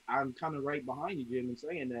I'm kind of right behind you, Jim, in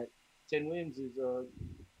saying that 10 wins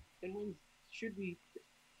should be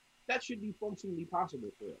functionally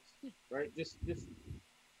possible for us, right? Just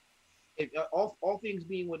if, all things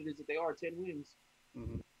being what it is that they are, 10 wins.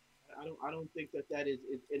 Mm-hmm. I don't think that is,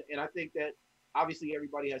 and I think that obviously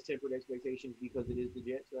everybody has tempered expectations because it is the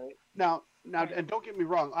Jets, right? Now, and don't get me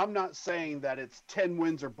wrong. I'm not saying that it's 10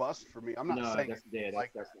 wins or bust for me. I'm not saying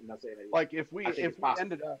I'm not saying that. Like if we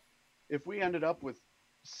ended up with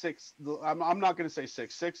 6, I'm not going to say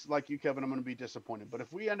 6 like you, Kevin. I'm going to be disappointed. But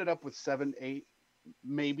if we ended up with 7, 8,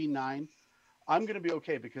 maybe 9, I'm going to be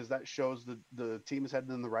okay because that shows the team is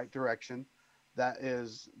heading in the right direction. That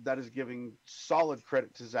is giving solid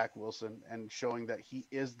credit to Zach Wilson and showing that he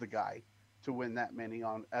is the guy to win that many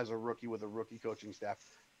as a rookie with a rookie coaching staff.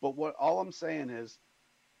 But all I'm saying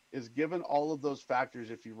is given all of those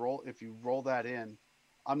factors, if you roll that in,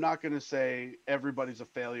 I'm not going to say everybody's a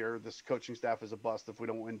failure. This coaching staff is a bust if we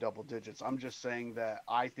don't win double digits. I'm just saying that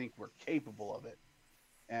I think we're capable of it.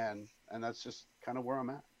 And that's just kind of where I'm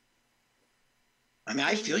at. I mean,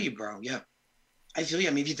 I feel you, bro. Yeah. I feel you.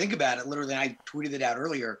 I mean, if you think about it, literally, I tweeted it out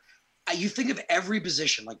earlier. You think of every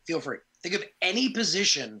position, like feel free. Think of any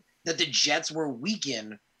position that the Jets were weak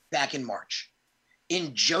in back in March.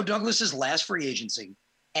 In Joe Douglas's last free agency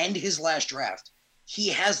and his last draft, he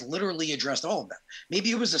has literally addressed all of them.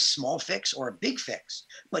 Maybe it was a small fix or a big fix,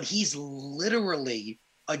 but he's literally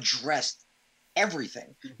addressed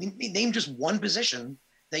everything. I mean, name just one position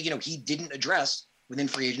that, he didn't address within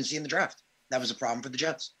free agency and the draft. That was a problem for the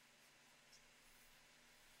Jets.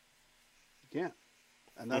 Yeah,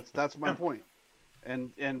 and that's my point.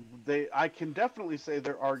 And I can definitely say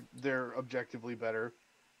they're objectively better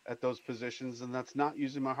at those positions, and that's not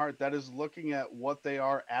using my heart. That is looking at what they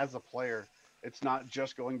are as a player. It's not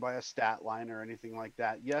just going by a stat line or anything like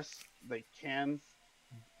that. Yes,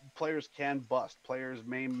 players can bust. Players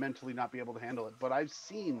may mentally not be able to handle it, but I've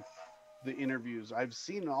seen the interviews. I've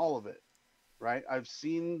seen all of it, right? I've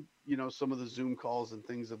seen, some of the Zoom calls and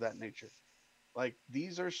things of that nature. Like,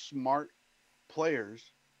 these are smart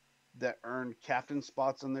players that earn captain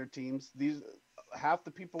spots on their teams. Half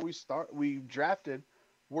the people we drafted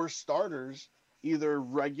were starters either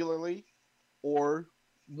regularly or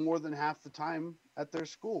more than half the time at their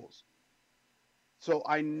schools. So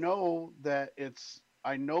I know that it's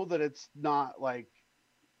not like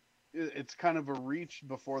it's kind of a reach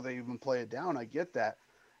before they even play it down. I get that.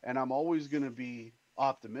 And I'm always going to be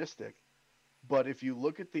optimistic. But if you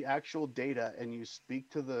look at the actual data and you speak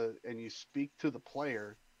to the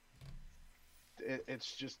player,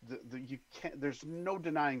 it's just you can't. There's no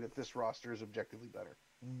denying that this roster is objectively better.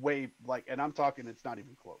 And I'm talking, it's not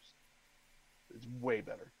even close. It's way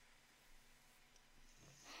better.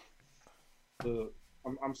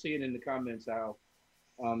 I'm seeing in the comments how,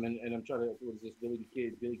 and I'm trying to. What is this? Billy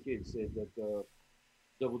Kidd said that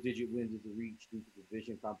double-digit wins is a reach due to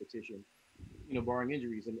division competition, barring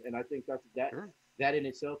injuries, and I think that in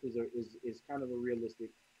itself is kind of a realistic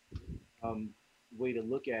way to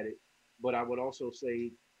look at it. But I would also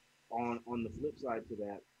say, on the flip side to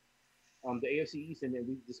that, the AFC East, and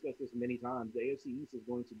we've discussed this many times, the AFC East is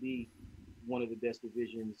going to be one of the best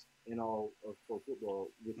divisions in all of pro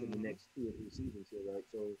football within the next 2 or 3 seasons here, right?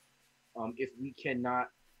 So, if we cannot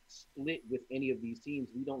split with any of these teams,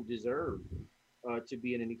 we don't deserve to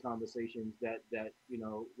be in any conversations that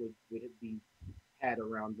would be had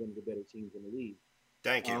around one of the better teams in the league.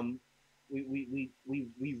 Thank you.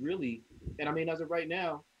 We really, and I mean, as of right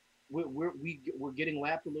now, we're getting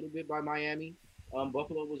lapped a little bit by Miami.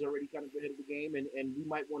 Buffalo was already kind of ahead of the game, and we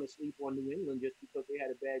might want to sleep on New England just because they had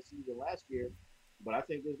a bad season last year. But I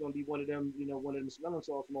think there's going to be one of them smelling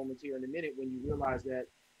sauce moments here in a minute when you realize that,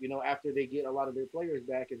 after they get a lot of their players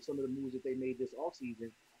back and some of the moves that they made this offseason,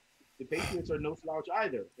 the Patriots are no slouch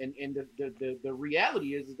either. And the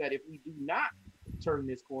reality is that if we do not turn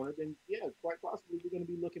this corner, then quite possibly we're going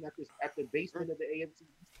to be looking at the basement of the AFC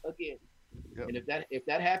again. Yep. And if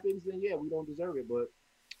that happens, then we don't deserve it. But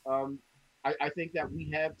I think that we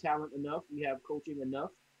have talent enough, we have coaching enough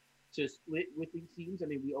to split with these teams. I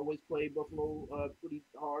mean, we always play Buffalo pretty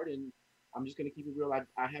hard, and I'm just going to keep it real.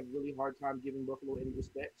 I have really hard time giving Buffalo any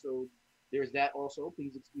respect. So there's that also.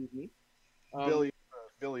 Please excuse me.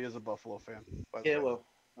 Billy is a Buffalo fan. Well,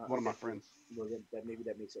 one of my friends. Well, that maybe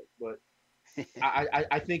that makes sense. But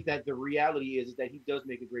I think that the reality is that he does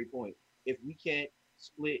make a great point. If we can't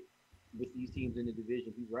split with these teams in the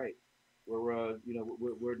division, he's right. We're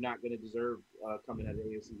not going to deserve coming out of the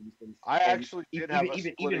AFC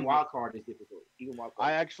East. Even wild card is difficult.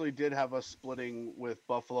 I actually did have us splitting with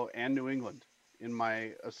Buffalo and New England in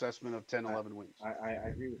my assessment of 10, 11 wins. I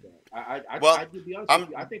agree with that. Well, I to be honest with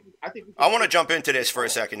you, I think we I want to jump into this for a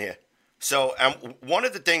second here. So, one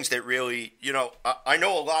of the things that really, I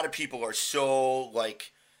know a lot of people are so,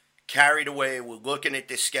 like, carried away with looking at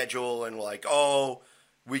this schedule and like, oh,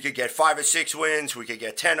 we could get 5 or 6 wins, we could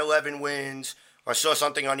get 10, 11 wins. I saw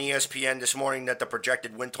something on ESPN this morning that the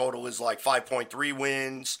projected win total is like 5.3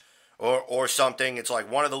 wins or something. It's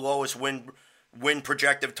like one of the lowest win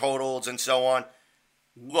projected totals and so on.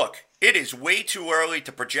 Look, it is way too early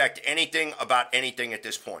to project anything about anything at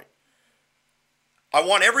this point. I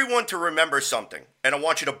want everyone to remember something, and I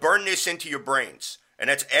want you to burn this into your brains. And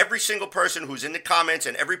that's every single person who's in the comments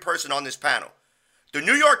and every person on this panel. The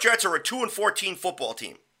New York Jets are a 2-14 football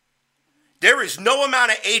team. There is no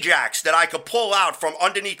amount of Ajax that I could pull out from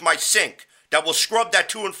underneath my sink that will scrub that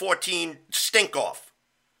 2-14 stink off.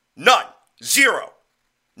 None. Zero.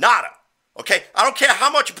 Nada. Okay? I don't care how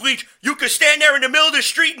much bleach. You could stand there in the middle of the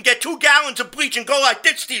street and get 2 gallons of bleach and go like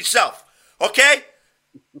this to yourself. Okay?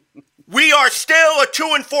 We are still a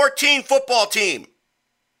 2-14 football team.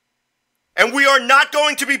 And we are not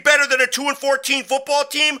going to be better than a 2-14 football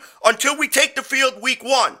team until we take the field week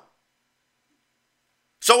 1.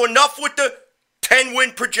 So enough with the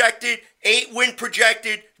 10-win projected, 8-win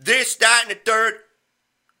projected, this, that, and the third.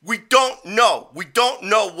 We don't know. We don't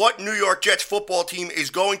know what New York Jets football team is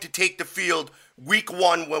going to take the field week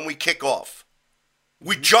 1 when we kick off.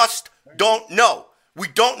 We just don't know. We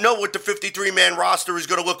don't know what the 53-man roster is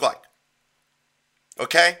going to look like.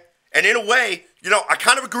 Okay? And in a way, I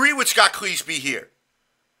kind of agree with Scott Cleesby here.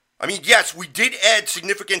 I mean, yes, we did add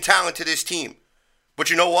significant talent to this team. But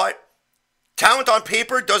you know what? Talent on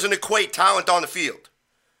paper doesn't equate talent on the field.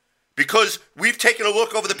 Because we've taken a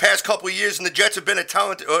look over the past couple of years and the Jets have been a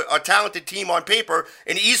talented team on paper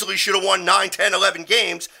and easily should have won 9, 10, 11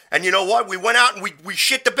 games. And you know what? We went out and we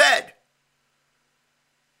shit the bed.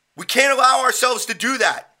 We can't allow ourselves to do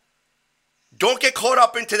that. Don't get caught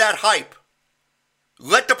up into that hype.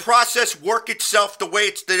 Let the process work itself the way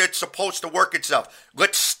that it's supposed to work itself.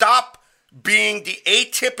 Let's stop being the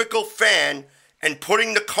atypical fan and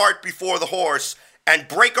putting the cart before the horse and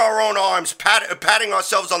break our own arms, patting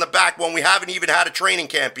ourselves on the back when we haven't even had a training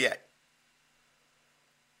camp yet.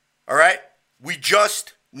 All right? We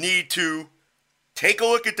just need to take a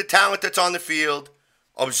look at the talent that's on the field,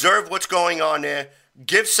 observe what's going on there,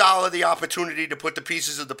 give Saleh the opportunity to put the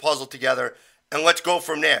pieces of the puzzle together, and let's go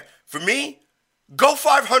from there. For me, go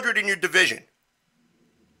 500 in your division.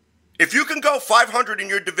 If you can go 500 in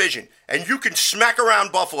your division and you can smack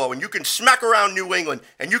around Buffalo and you can smack around New England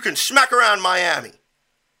and you can smack around Miami,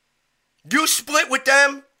 you split with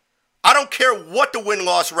them, I don't care what the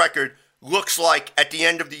win-loss record looks like at the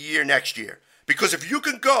end of the year next year. Because if you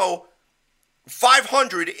can go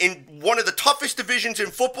 500 in one of the toughest divisions in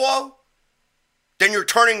football, then you're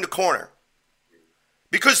turning the corner.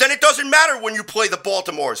 Because then it doesn't matter when you play the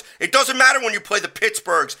Baltimores. It doesn't matter when you play the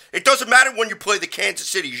Pittsburghs. It doesn't matter when you play the Kansas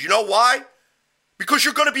Cities. You know why? Because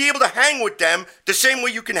you're going to be able to hang with them the same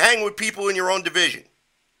way you can hang with people in your own division.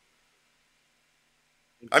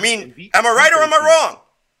 I mean, am I right or am I wrong?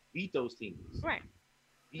 Beat those teams. Right.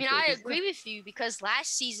 I mean, I agree with you because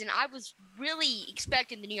last season I was really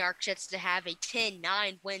expecting the New York Jets to have a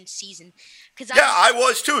 10-9 win season. I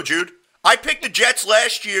was too, Jude. I picked the Jets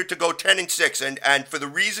last year to go 10-6, and for the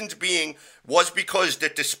reasons being was because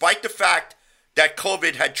that despite the fact that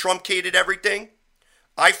COVID had truncated everything,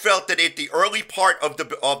 I felt that at the early part of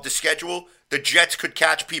the schedule, the Jets could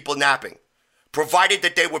catch people napping, provided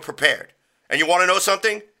that they were prepared. And you want to know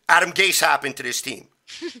something? Adam Gase happened to this team.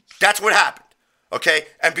 That's what happened. Okay?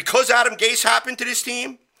 And because Adam Gase happened to this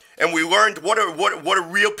team, and we learned what a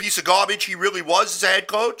real piece of garbage he really was as a head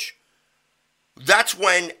coach, that's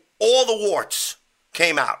when all the warts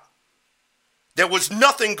came out. There was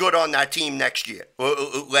nothing good on that team last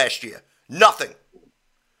year. Nothing.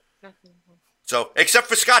 So, except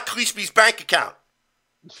for Scott Cleesby's bank account.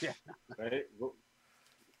 Yeah. Right?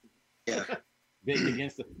 Yeah. Betting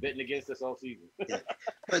against us all season. Yeah.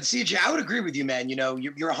 But CJ, I would agree with you, man.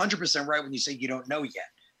 You're 100% right when you say you don't know yet.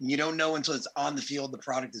 You don't know until it's on the field, the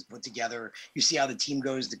product is put together. You see how the team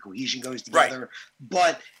goes, the cohesion goes together. Right.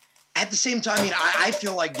 But at the same time, I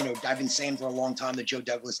feel like, I've been saying for a long time that Joe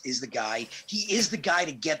Douglas is the guy. He is the guy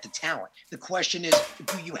to get the talent. The question is,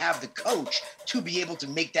 do you have the coach to be able to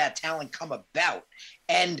make that talent come about?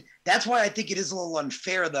 And that's why I think it is a little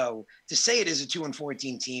unfair, though, to say it is a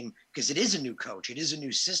 2-14 team because it is a new coach. It is a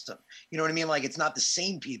new system. You know what I mean? Like, it's not the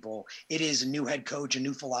same people. It is a new head coach, a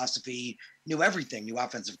new philosophy, new everything, new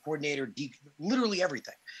offensive coordinator, literally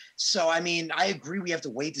everything. So, I mean, I agree we have to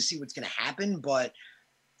wait to see what's going to happen, but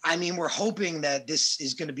I mean, we're hoping that this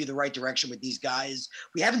is going to be the right direction with these guys.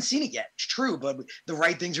 We haven't seen it yet. It's true, but the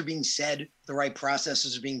right things are being said. The right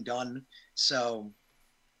processes are being done. So.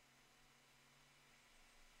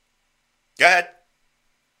 Go ahead.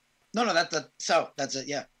 No, that's it.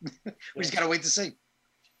 Yeah. We just got to wait to see.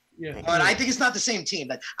 Yeah. But I think it's not the same team.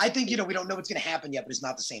 I think, we don't know what's going to happen yet, but it's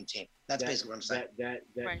not the same team. That's basically what I'm saying. That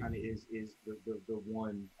Right. kind of is the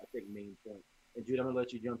one, I think, main point. And Jude, I'm gonna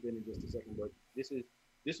let you jump in just a second, but this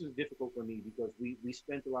was difficult for me because we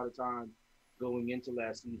spent a lot of time going into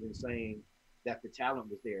last season saying that the talent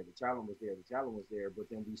was there, but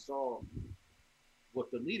then we saw what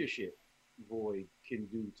the leadership void can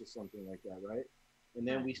do to something like that, right? And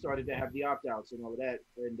then we started to have the opt-outs and all of that.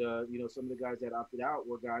 And, some of the guys that opted out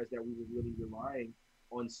were guys that we were really relying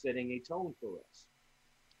on setting a tone for us.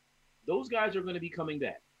 Those guys are going to be coming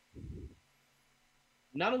back.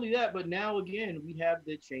 Not only that, but now, again, we have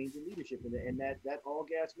the change in leadership. And that all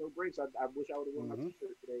gas, no brakes. I wish I would have worn my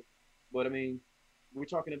t-shirt today. But, I mean, we're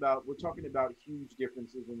talking about huge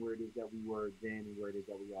differences in where it is that we were then and where it is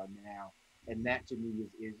that we are now. And that, to me,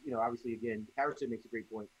 is obviously, again, Harrison makes a great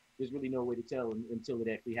point. There's really no way to tell until it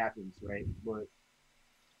actually happens, right? But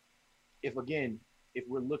if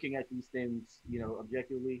we're looking at these things,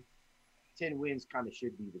 objectively, 10 wins kind of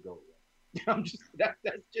should be the goal. Right?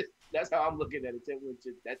 That's how I'm looking at it. 10 wins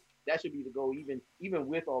that should be the goal, even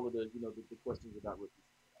with all of the the questions about rookies.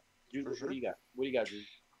 Jude, sure. What do you got, Jude?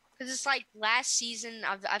 Because it's like last season,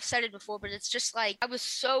 I've said it before, but it's just like I was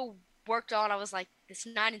so worked on. I was like this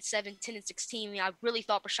 9-7, 10-16. I really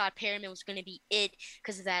thought Rashad Perriman was going to be it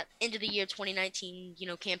because of that end of the year 2019,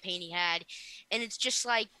 campaign he had. And it's just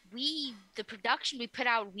like the production we put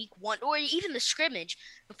out week 1, or even the scrimmage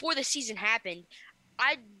before the season happened,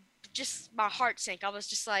 my heart sank. I was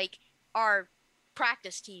just like, our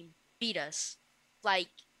practice team beat us. Like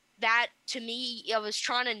that, to me, I was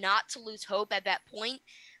trying to not to lose hope at that point,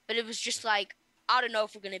 but it was just like, I don't know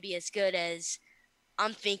if we're going to be as good as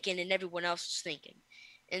I'm thinking and everyone else was thinking.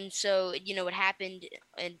 And so, it happened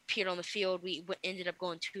and appeared on the field. We ended up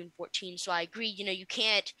going 2-14. So I agree, you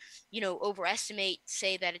can't, overestimate,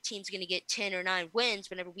 say that a team's going to get 10 or 9 wins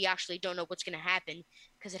whenever we actually don't know what's going to happen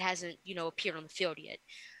because it hasn't, appeared on the field yet.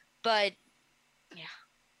 But, yeah.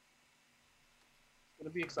 It's going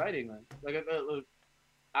to be exciting, man. Like, look,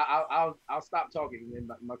 I'll stop talking. And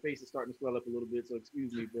my face is starting to swell up a little bit, so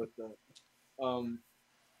excuse me. But,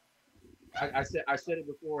 I said it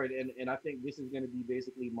before, and I think this is going to be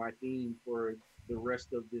basically my theme for the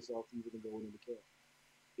rest of this offseason and going into camp.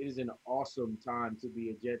 It is an awesome time to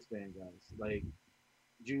be a Jets fan, guys. Like,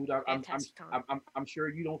 Jude, I'm sure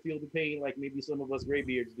you don't feel the pain like maybe some of us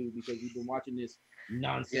graybeards do because we've been watching this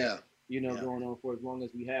nonsense, going on for as long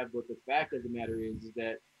as we have. But the fact of the matter is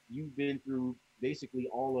that you've been through basically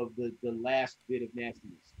all of the last bit of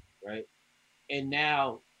nastiness, right? And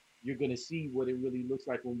now you're going to see what it really looks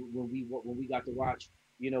like when we got to watch,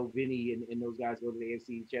 Vinny and those guys go to the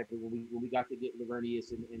AFC Championship, when we got to get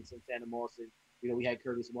Lavernius and Santana Moss, and we had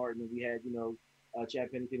Curtis Martin, and we had,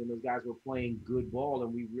 Chad Pennington, and those guys were playing good ball,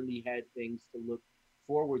 and we really had things to look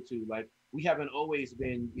forward to. Like, we haven't always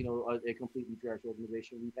been, a completely trash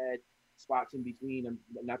organization. We've had spots in between, and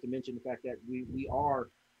not to mention the fact that we are,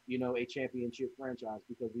 a championship franchise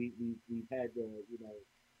because we've had,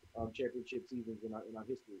 championship seasons in our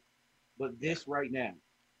history. But this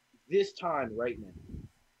time right now,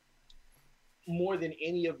 more than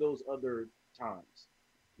any of those other times,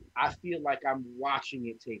 I feel like I'm watching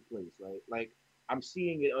it take place, right? Like, I'm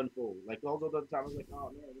seeing it unfold. Like, all those other times, I was like,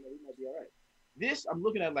 oh, man, we might be all right. This, I'm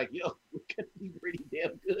looking at like, yo, we're going to be pretty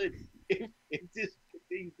damn good. If this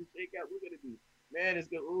continues to shake out, we're going to be, man, it's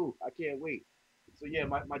good. Ooh, I can't wait. So, yeah,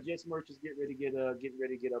 my Jets merch is getting ready to get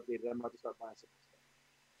updated. I'm about to start buying some stuff.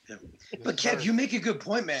 Yeah. But Kev, you make a good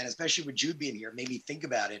point, man, especially with Jude being here. Made me think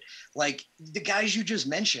about it. Like, the guys you just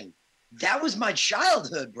mentioned, that was my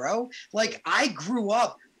childhood, bro. Like, I grew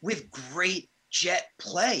up with great Jet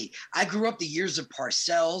play. I grew up the years of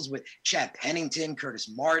Parcells with Chad Pennington, Curtis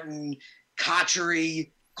Martin,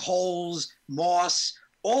 Cotchery, Coles, Moss,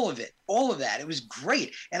 all of that. It was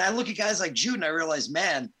great. And I look at guys like Jude and I realize,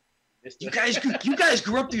 man, you guys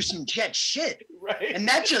grew up through some Jet shit. Right. And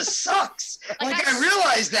that just sucks. Like, I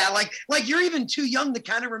realized that. Like you're even too young to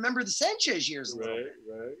kind of remember the Sanchez years a little bit.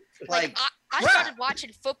 Right. Like I started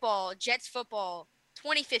watching football, Jets football,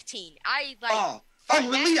 2015.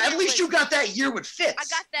 At least you got that year with Fitz. I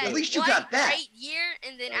got that. At least you got that. Great year,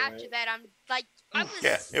 and then after that, I'm like,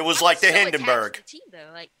 it was like the Hindenburg. The team, though.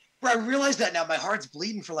 Like, bro, I realize that now. My heart's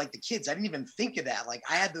bleeding for like the kids. I didn't even think of that. Like,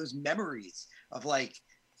 I had those memories of like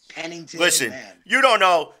Pennington. Listen, man. you don't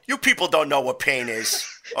know. You people don't know what pain is.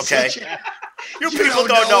 Okay, you You people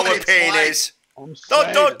don't know what pain like. is. I'm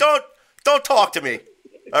saying. Don't talk to me.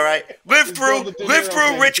 All right, live through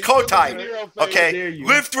Rich Kotite. Okay,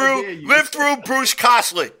 live through Bruce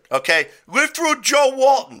Coslett. Okay, live through Joe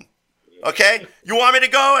Walton. Okay, you want me to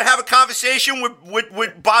go and have a conversation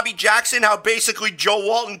with Bobby Jackson? How basically Joe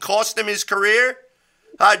Walton cost him his career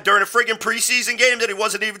during a friggin' preseason game that he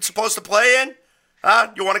wasn't even supposed to play in?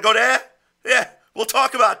 You want to go there? Yeah, we'll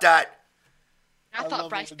talk about that. I thought love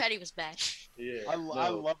Bryce it. Petty was bad. Yeah, I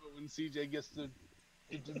love it when CJ gets to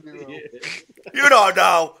De Niro. You don't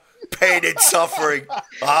know pain and suffering. Bro,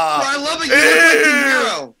 I love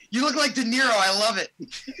it. You look like De Niro. I love it.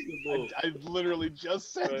 I literally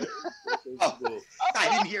just said that. Oh, I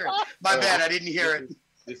didn't hear it. My bad. I didn't hear it.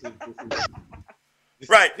 This is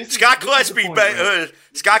Right, This is- Scott this is Gillespie. the point, right?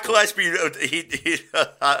 Scott Gillespie.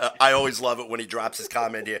 I always love it when he drops his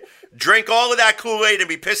comment here. Drink all of that Kool-Aid and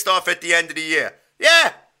be pissed off at the end of the year.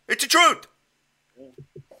 Yeah, it's the truth.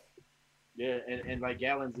 yeah, and like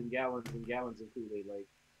gallons and gallons and gallons of Kool-Aid, like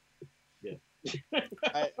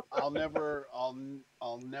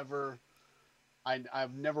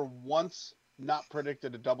I've never once not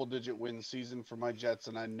predicted a double-digit win season for my Jets,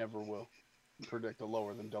 and I never will predict a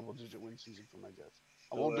lower than double-digit win season for my Jets.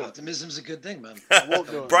 I won't do it. Optimism's a good thing, man. I won't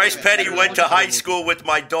do it. Bryce Yeah. Petty went to high school with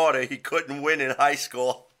my daughter. He couldn't win in high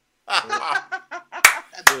school.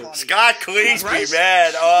 That's funny. Scott Gillespie, Bryce-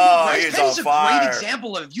 man. Oh, Bryce he's Petty's on a fire. great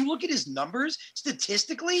example of, if you look at his numbers,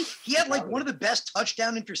 statistically, he had like one of the best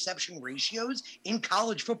touchdown interception ratios in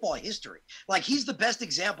college football history. Like, he's the best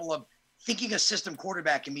example of thinking a system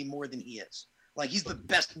quarterback can be more than he is. Like, he's the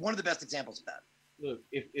best, one of the best examples of that. look,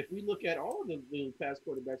 if we look at all the past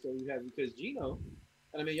quarterbacks that we've had, because Geno,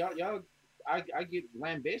 and I mean y'all, I get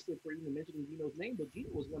lambasted for even mentioning Geno's name, but Geno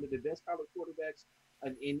was one of the best college quarterbacks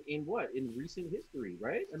in recent history,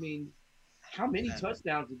 right? I mean, how many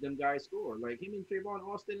touchdowns did them guys score? Like him and Trayvon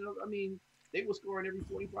Austin, I mean, they were scoring every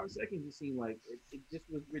 45 seconds. It seemed like it just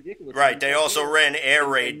was ridiculous. Right. They also ran air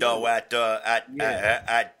raid though at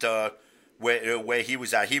where he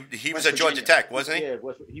was at. He was West at Georgia Virginia. Tech, wasn't he? Yeah,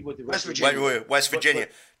 he went to West Virginia. West Virginia.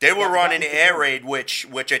 They were running air raid, which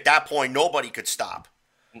at that point nobody could stop.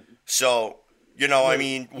 So I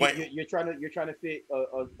mean, you're trying to fit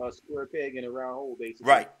a square peg in a round hole, basically.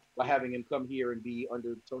 Right. By having him come here and be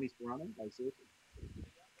under Tony Sparano, like seriously.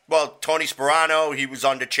 well, Tony Sparano, he was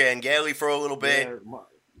under Chan Gailey for a little bit.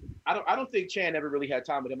 Yeah, I don't think Chan ever really had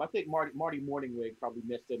time with him. I think Marty Morningwig probably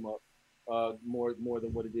messed him up more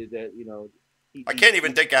than what it is that I can't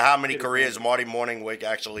even think of how many careers Marty Morningwig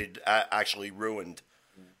actually ruined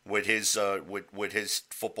with his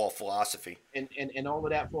football philosophy. And all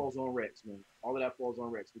of that falls on Rex, man. All of that falls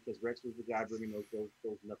on Rex because Rex was the guy bringing those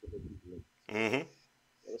knucklehead people in. Mm-hmm.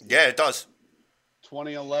 Yeah, it does.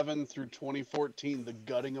 2011 through 2014, the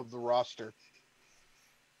gutting of the roster.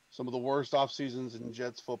 Some of the worst off seasons in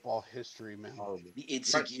Jets football history, man. Horrible. The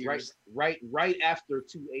ITSEC years. Right after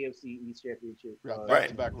two AFC East championships.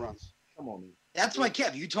 Back-to-back runs. Come on, man. That's why,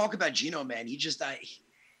 Kev, you talk about Geno, man.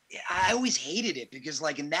 I always hated it because,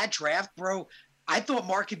 like, in that draft, bro, I thought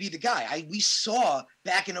Mark could be the guy. We saw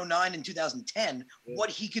back in 2009 and 2010 what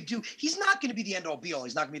he could do. He's not going to be the end-all be-all.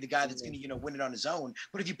 He's not going to be the guy that's going to, win it on his own.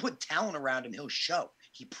 But if you put talent around him, he'll show.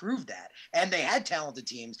 He proved that. And they had talented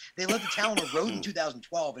teams. They let the talent erode in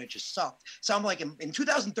 2012, and it just sucked. So I'm like, in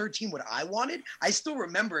 2013, what I wanted, I still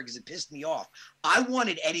remember it because it pissed me off. I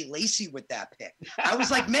wanted Eddie Lacy with that pick. I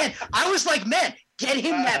was like, man, get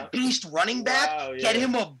him that beast running back. Wow, yeah. Get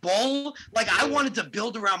him a bull. Like, I wanted to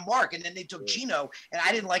build around Mark, and then they took Geno, and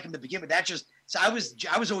I didn't like him to begin with. That just so I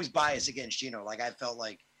was always biased against Geno. Like, I felt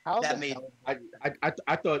like that made.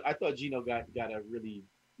 I thought Geno got a really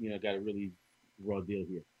raw deal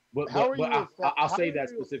here. But I'll say that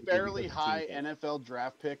specifically. Fairly high NFL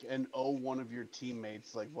draft pick and owe one of your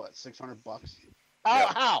teammates like what, $600?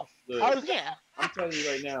 How? Look, How does that? Yeah. I'm telling you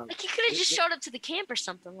right now. Like he could have just showed up to the camp or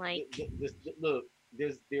something. Like Look,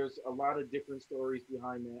 there's a lot of different stories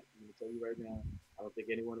behind that. I'm gonna tell you right now. I don't think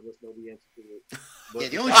any one of us know the answer to it. But Yeah,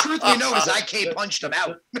 the only truth we know is IK punched him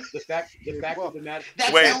out. The fact of the matter.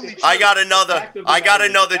 That's Wait, the only truth. I got the another fact of the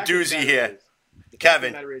doozy matter here. is- the fact of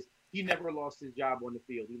Kevin. the matter is, he never lost his job on the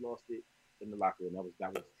field. He lost it in the locker room.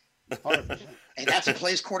 That was 100%. And that's what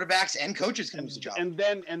plays quarterbacks and coaches can lose a job. And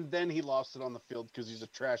then he lost it on the field because he's a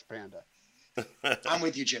trash panda. I'm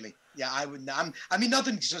with you, Jimmy. Yeah, I would.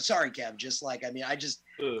 Nothing. So sorry, Kev. Just like,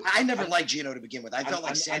 Ugh. I never liked Geno to begin with. I felt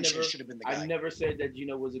like I Sanchez never- should have been the guy. I never said that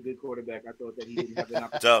Geno was a good quarterback. I thought that he didn't have an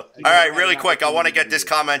opportunity. So, all right, really quick, I want to get this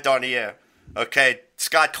comment on the air. Okay,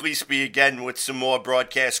 Scott Gillespie again with some more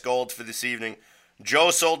broadcast gold for this evening.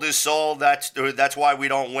 Joe sold his soul. That's why we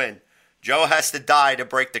don't win. Joe has to die to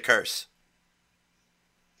break the curse.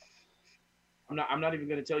 I'm not even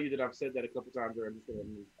going to tell you that I've said that a couple times. Or I'm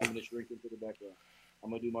going to shrink into the background. I'm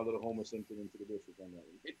going to do my little Homer Simpson into the bushes on that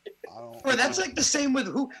one. Or that's like the same with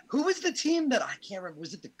who was the team that I can't remember.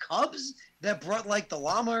 Was it the Cubs that brought like the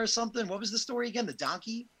llama or something? What was the story again? The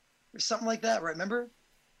donkey or something like that, right? Remember?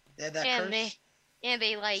 They had that curse?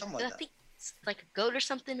 They like, Something like I that. think it's like a goat or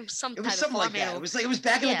something. It was some It type was of something farm like that. animal. It was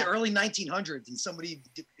back in like the Yeah. early 1900s, and somebody,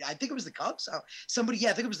 I think it was the Cubs. I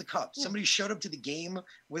think it was the Cubs. Yeah. Somebody showed up to the game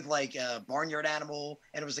with like a barnyard animal,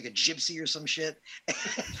 and it was like a gypsy or some shit,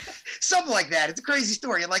 something like that. It's a crazy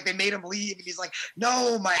story, and like they made him leave, and he's like,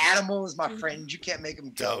 "No, my animal is my friend. You can't make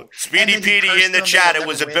him go." Speedy And then he Petey cursed in the them, chat. they'll It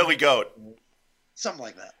was a never win. Billy Goat. Something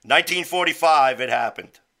like that. 1945. It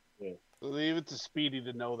happened. Leave it to Speedy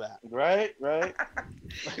to know that. Right.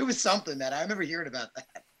 It was something that I remember hearing about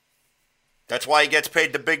that. That's why he gets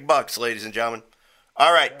paid the big bucks, ladies and gentlemen.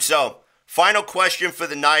 All right, so final question for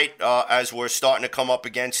the night as we're starting to come up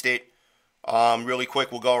against it. Really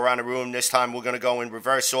quick, we'll go around the room. This time we're going to go in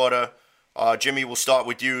reverse order. Jimmy, we'll start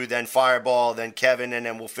with you, then Fireball, then Kevin, and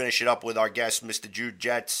then we'll finish it up with our guest, Mr. Jude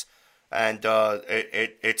Jets. And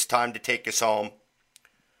it's time to take us home.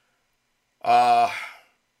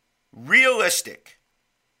 Realistically,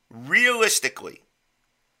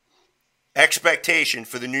 expectation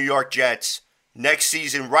for the New York Jets next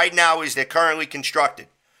season right now is they're currently constructed.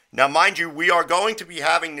 Now, mind you, we are going to be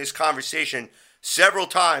having this conversation several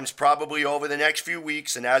times probably over the next few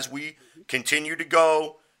weeks, and as we continue to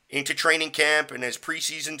go into training camp and as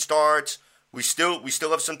preseason starts, we still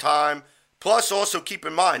have some time. Plus, also keep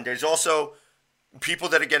in mind, there's also people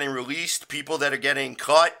that are getting released, people that are getting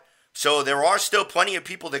cut. So there are still plenty of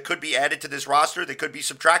people that could be added to this roster, that could be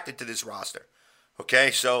subtracted to this roster.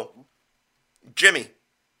 Okay, so Jimmy,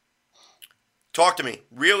 talk to me.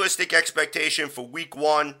 Realistic expectation for Week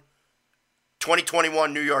 1,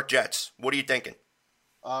 2021 New York Jets. What are you thinking?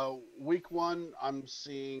 Week 1, I'm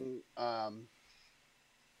seeing. I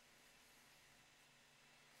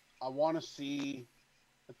want to see.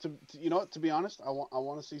 To be honest, I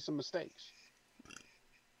want to see some mistakes.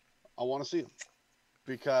 I want to see them.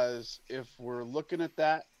 Because if we're looking at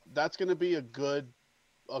that, that's going to be a good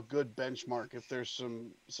benchmark. If there's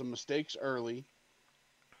some mistakes early,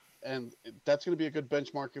 and that's going to be a good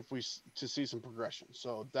benchmark if to see some progression.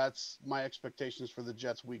 So that's my expectations for the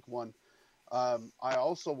Jets Week 1. I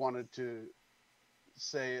also wanted to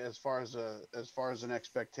say, as far as an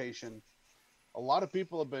expectation, a lot of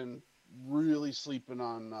people have been really sleeping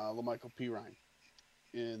on LaMichael Pirine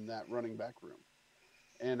in that running back room,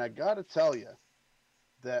 and I got to tell you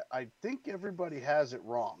that I think everybody has it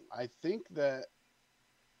wrong. I think that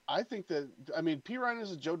Pirine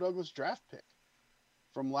is a Joe Douglas draft pick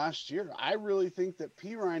from last year. I really think that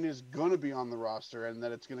Pirine is going to be on the roster, and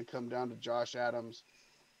that it's going to come down to Josh Adams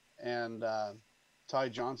and Ty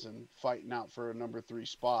Johnson fighting out for a number 3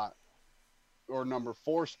 spot or number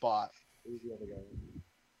 4 spot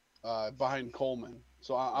behind Coleman.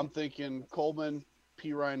 So I'm thinking Coleman,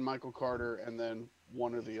 Pirine, Michael Carter, and then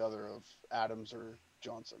one or the other of Adams or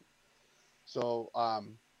Johnson. So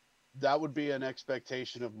that would be an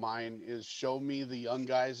expectation of mine, is show me the young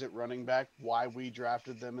guys at running back, why we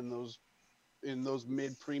drafted them in those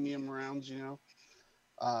mid premium rounds,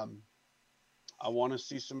 I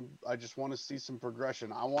just want to see some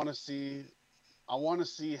progression. I want to see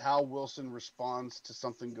how Wilson responds to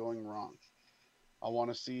something going wrong. I want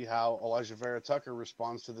to see how Elijah Vera Tucker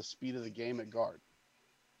responds to the speed of the game at guard.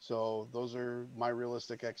 So those are my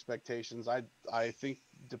realistic expectations. I think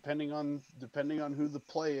depending on who the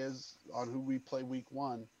play is, on who we play Week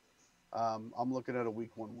 1, I'm looking at a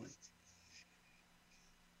Week 1 win.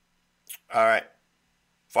 All right.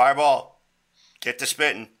 Fireball, get to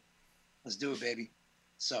spitting. Let's do it, baby.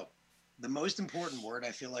 So the most important word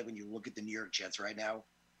I feel like when you look at the New York Jets right now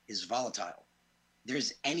is volatile.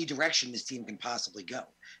 There's any direction this team can possibly go.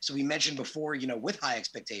 So we mentioned before, with high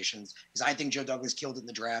expectations, is I think Joe Douglas killed it in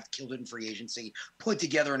the draft, killed it in free agency, put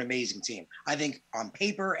together an amazing team. I think on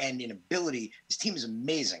paper and in ability, this team is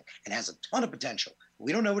amazing and has a ton of potential.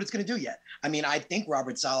 We don't know what it's going to do yet. I think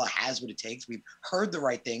Robert Saleh has what it takes. We've heard the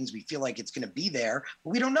right things. We feel like it's going to be there,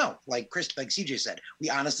 but we don't know. Like CJ said,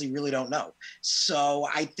 we honestly really don't know. So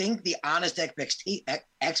I think the honest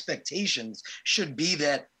expectations should be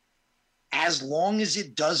that as long as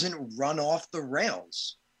it doesn't run off the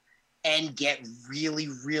rails and get really,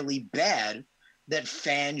 really bad, that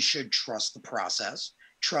fans should trust the process,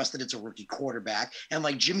 trust that it's a rookie quarterback. And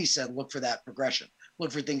like Jimmy said, look for that progression.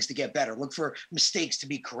 look for things to get better, look for mistakes to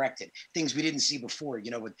be corrected, things we didn't see before.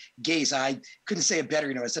 With Gase, I couldn't say it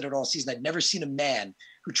better. I said it all season. I'd never seen a man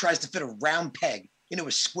who tries to fit a round peg into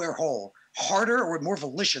a square hole harder or with more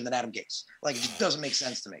volition than Adam Gase. Like, it just doesn't make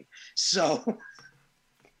sense to me. So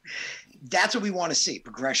that's what we want to see: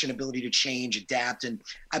 progression, ability to change, adapt. And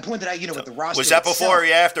I pointed out, with the roster. Was that before or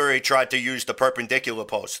after he tried to use the perpendicular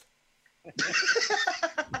post?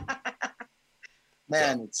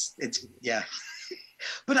 Man, it's yeah.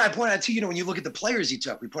 But I point out too, when you look at the players he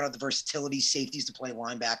took, we point out the versatility, safeties to play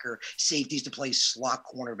linebacker, safeties to play slot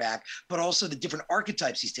cornerback, but also the different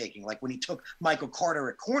archetypes he's taking. Like when he took Michael Carter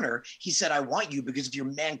at corner, he said, "I want you because of your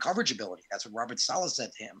man coverage ability." That's what Robert Saleh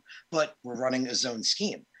said to him. But we're running a zone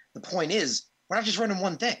scheme. The point is, we're not just running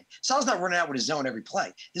one thing. Saleh's not running out with his zone every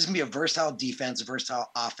play. This is going to be a versatile defense, a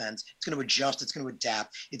versatile offense. It's going to adjust. It's going to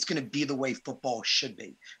adapt. It's going to be the way football should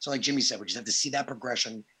be. So like Jimmy said, we just have to see that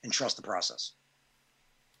progression and trust the process.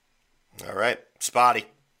 All right. Spotty.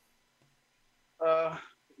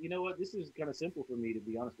 You know what? This is kind of simple for me, to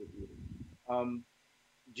be honest with you.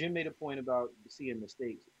 Jim made a point about seeing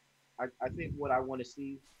mistakes. I think what I want to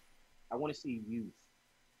see youth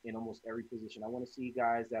in almost every position. I want to see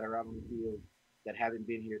guys that are out on the field that haven't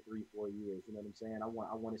been here 3-4 years. You know what I'm saying? I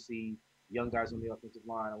want to see young guys on the offensive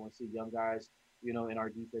line. I want to see young guys, in our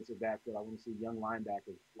defensive backfield. I want to see young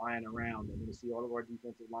linebackers flying around. I want to see all of our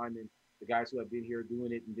defensive linemen, the guys who have been here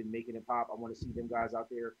doing it and been making it pop. I want to see them guys out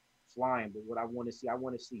there flying. But what I want to see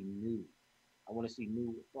new. I want to see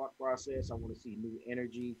new thought process. I want to see new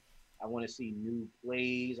energy. I want to see new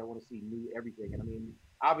plays. I want to see new everything. And I mean,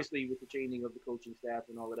 obviously with the changing of the coaching staff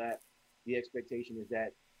and all of that, the expectation is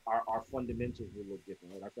that our fundamentals will look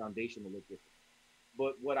different, right? Our foundation will look different.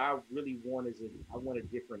 But what I really want is I want a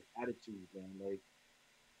different attitude, man. Like,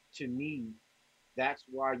 to me, that's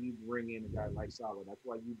why you bring in a guy like Saleh. That's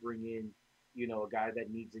why you bring in, a guy that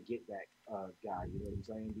needs a get back guy. You know what I'm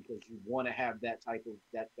saying? Because you want to have that type of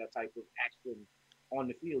action on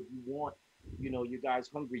the field. You want, your guys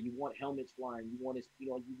hungry. You want helmets flying. You want to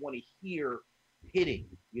hear hitting.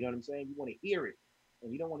 You know what I'm saying? You want to hear it,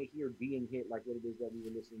 and you don't want to hear being hit like what it is that we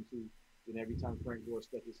were listening to. Every time Frank Gore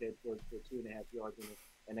stuck his head for 2.5 yards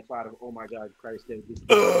and a cloud of, oh my God, Christ,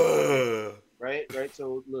 right?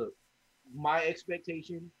 So look, my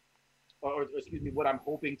expectation, or excuse me, what I'm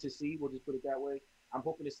hoping to see, we'll just put it that way. I'm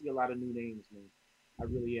hoping to see a lot of new names, man. I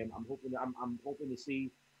really am. I'm hoping to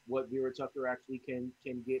see what Vera Tucker actually can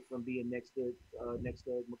get from being next to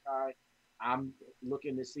Mekhi. I'm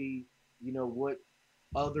looking to see, what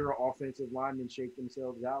other offensive linemen shake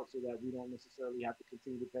themselves out so that we don't necessarily have to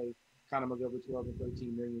continue to pay Conor McGovern $12 and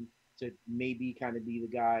 $13 million to maybe kind of be the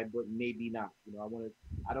guy, but maybe not.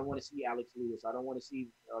 I don't want to see Alex Lewis. I don't want to see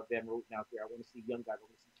Van Roten out there. I want to see young guys. I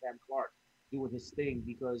want to see Cam Clark doing his thing,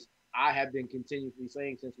 because I have been continuously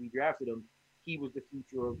saying since we drafted him, he was the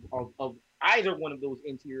future of either one of those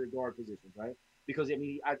interior guard positions, right? Because I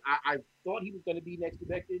mean, I thought he was going to be next to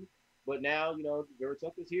Becton, but now Vera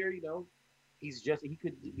Tucker's here. He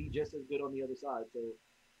could be just as good on the other side. So,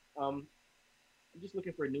 I'm just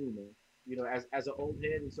looking for new, man. As an old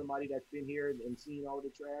head and somebody that's been here and seen all the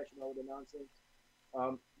trash and all the nonsense,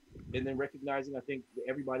 and then recognizing, I think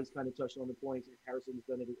everybody's kind of touched on the points. Harrison's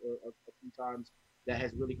done it a few times. That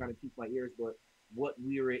has really kind of piqued my ears. But what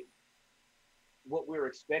we're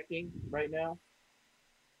expecting right now,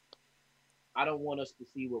 I don't want us to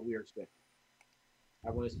see what we're expecting.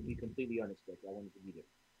 I want us to be completely unexpected. I want it to be different.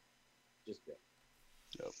 Just that.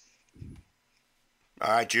 Yep.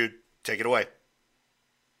 All right, Jude, take it away.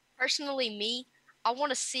 Personally, me, I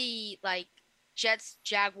want to see like Jets,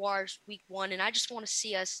 Jaguars week 1, and I just want to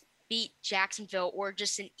see us beat Jacksonville or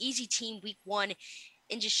just an easy team week 1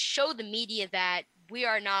 and just show the media that we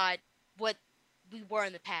are not what we were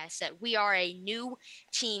in the past, that we are a new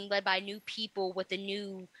team led by new people with a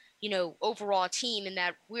new, overall team, and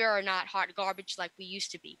that we are not hot garbage like we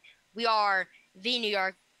used to be. We are the New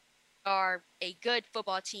York, are a good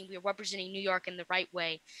football team. We are representing New York in the right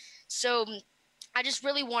way. So I just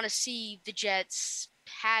really want to see the Jets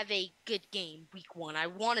have a good game week 1. I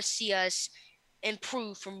want to see us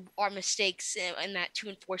improve from our mistakes in that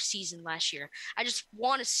 2-4 season last year. I just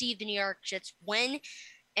want to see the New York Jets win.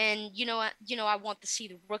 And, I want to see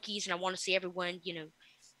the rookies and I want to see everyone,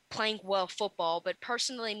 playing well football. But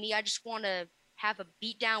personally, me, I just want to have a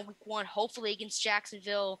beatdown week 1, hopefully against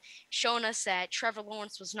Jacksonville, showing us that Trevor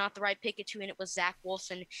Lawrence was not the right pick at 2 and it was Zach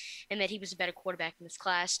Wilson, and that he was a better quarterback in this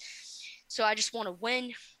class. So I just want to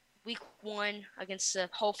win week 1 against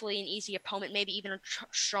hopefully an easy opponent, maybe even a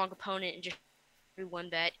strong opponent, and just everyone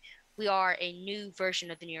that we are a new version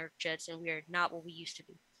of the New York Jets and we are not what we used to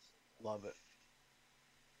be. Love it.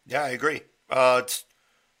 Yeah, I agree.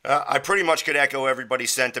 I pretty much could echo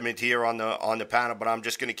everybody's sentiment here on the panel, but I'm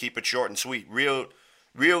just going to keep it short and sweet.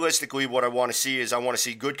 Realistically, what I want to see is I want to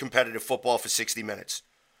see good competitive football for 60 minutes.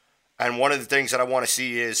 And one of the things that I want to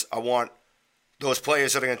see is I want those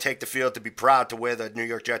players that are going to take the field to be proud to wear the New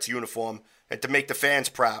York Jets uniform and to make the fans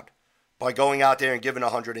proud by going out there and giving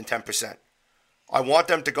 110%. I want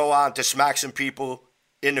them to go out and to smack some people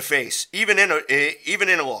in the face, even in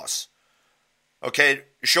a loss. Okay,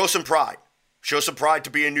 show some pride. Show some pride to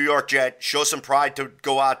be a New York Jet. Show some pride to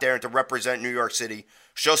go out there and to represent New York City.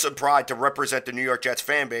 Show some pride to represent the New York Jets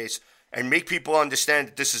fan base and make people understand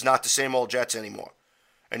that this is not the same old Jets anymore.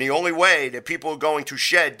 And the only way that people are going to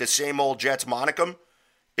shed the same old Jets monicum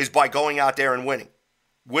is by going out there and winning.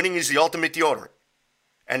 Winning is the ultimate deodorant.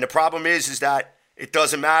 And the problem is that it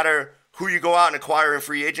doesn't matter who you go out and acquire in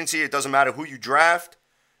free agency. It doesn't matter who you draft.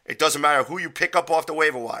 It doesn't matter who you pick up off the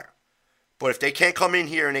waiver wire. But if they can't come in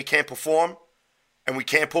here and they can't perform, and we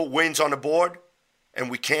can't put wins on the board, and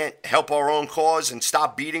we can't help our own cause and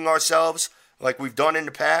stop beating ourselves like we've done in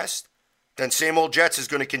the past, then same old Jets is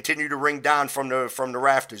going to continue to ring down from the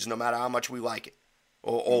rafters no matter how much we like it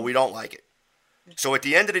or we don't like it. So at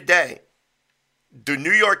the end of the day, the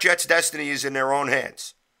New York Jets' destiny is in their own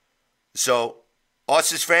hands. So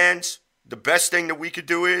us as fans, the best thing that we could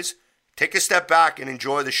do is take a step back and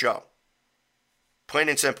enjoy the show. Plain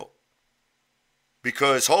and simple.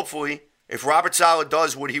 Because hopefully, if Robert Saleh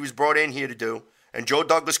does what he was brought in here to do, and Joe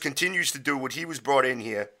Douglas continues to do what he was brought in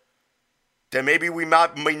here, then maybe we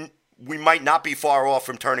might not be far off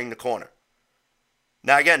from turning the corner.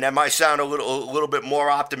 Now again, that might sound a little bit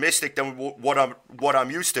more optimistic than what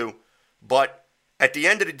I'm used to, but at the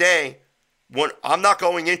end of the day, I'm not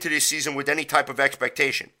going into this season with any type of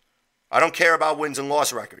expectation. I don't care about wins and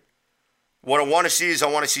loss record. What I want to see is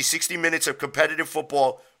I want to see 60 minutes of competitive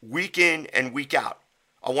football week in and week out.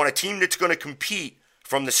 I want a team that's going to compete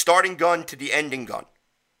from the starting gun to the ending gun,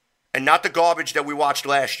 and not the garbage that we watched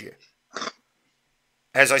last year.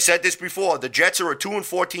 As I said this before, the Jets are a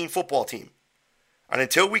 2-14 football team. And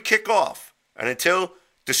until we kick off, and until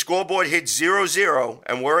the scoreboard hits 0-0,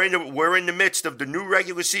 and we're in the midst of the new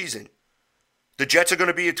regular season, the Jets are going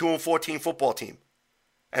to be a 2-14 football team.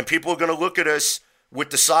 And people are going to look at us with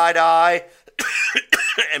the side eye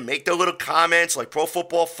and make their little comments like Pro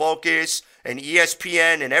Football Focus and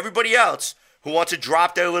ESPN and everybody else who wants to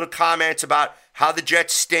drop their little comments about how the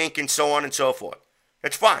Jets stink and so on and so forth.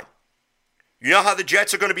 It's fine. You know how the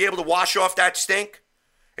Jets are going to be able to wash off that stink?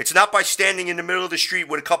 It's not by standing in the middle of the street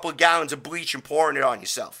with a couple of gallons of bleach and pouring it on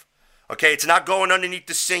yourself. Okay, it's not going underneath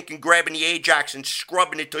the sink and grabbing the Ajax and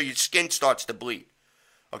scrubbing it till your skin starts to bleed.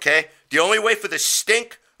 Okay? The only way for the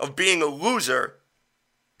stink of being a loser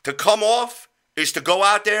to come off is to go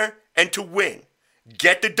out there and to win.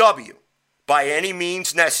 Get the W by any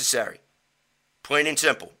means necessary. Plain and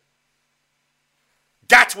simple.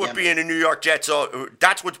 That's what being a New York Jets.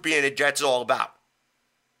 That's what being a Jets all about.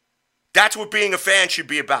 That's what being a fan should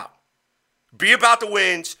be about. Be about the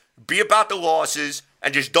wins, be about the losses,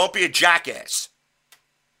 and just don't be a jackass.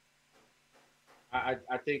 I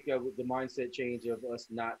think with the mindset change of us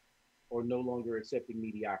not or no longer accepting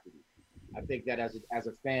mediocrity. I think that as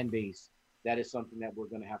a fan base, that is something that we're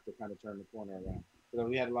going to have to kind of turn the corner around. Because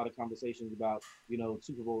we had a lot of conversations about,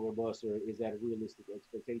 Super Bowl or bust, or is that a realistic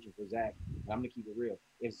expectation for Zach? And I'm going to keep it real.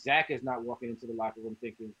 If Zach is not walking into the locker room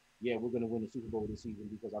thinking, yeah, we're going to win the Super Bowl this season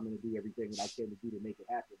because I'm going to do everything that I can to do to make it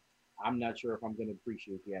happen, I'm not sure if I'm going to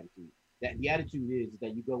appreciate the attitude. That the attitude is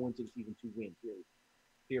that you go into the season to win,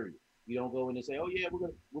 period. You don't go in and say, oh yeah,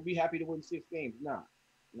 we'll be happy to win 6 games. Nah.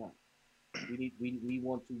 We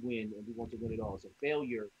want to win, and we want to win it all. It's a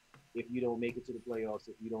failure if you don't make it to the playoffs,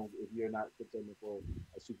 if you're not contending for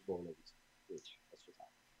a Super Bowl every season. That's just how.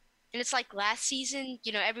 And it's like last season,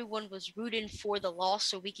 everyone was rooting for the loss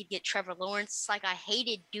so we could get Trevor Lawrence. It's like I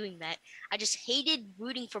hated doing that. I just hated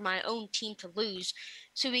rooting for my own team to lose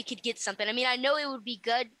so we could get something. I mean, I know it would be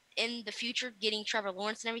good in the future getting Trevor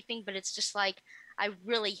Lawrence and everything, but it's just like I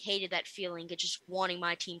really hated that feeling of just wanting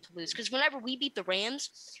my team to lose. Because whenever we beat the Rams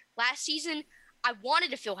last season, I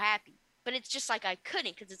wanted to feel happy, but it's just like I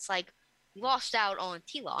couldn't because it's like we lost out on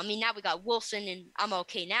T-Law. I mean, now we got Wilson and I'm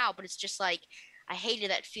okay now, but it's just like I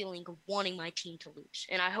hated that feeling of wanting my team to lose.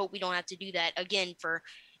 And I hope we don't have to do that again for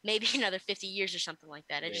maybe another 50 years or something like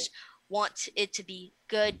that. Yeah. I just want it to be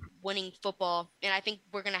good, winning football. And I think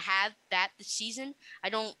we're going to have that this season. I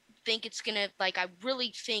don't think it's going to, I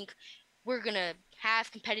really think we're going to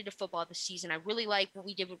have competitive football this season. I really like what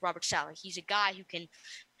we did with Robert Saleh. He's a guy who can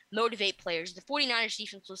motivate players. The 49ers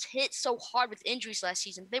defense was hit so hard with injuries last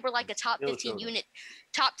season. They were like a top 15 unit,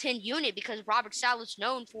 top 10 unit because Robert Saleh is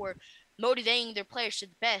known for motivating their players to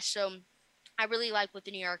the best. So I really like what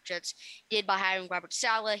the New York Jets did by hiring Robert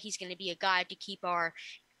Saleh. He's going to be a guy to keep our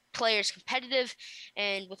players competitive,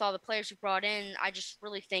 and with all the players we brought in, I just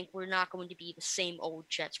really think we're not going to be the same old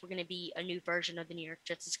Jets. We're going to be a new version of the New York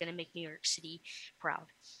Jets. It's going to make New York City proud.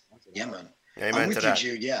 Yeah, man. Amen I'm with to you, that.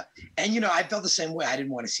 Jude. Yeah, and I felt the same way. I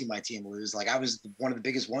didn't want to see my team lose. Like I was one of the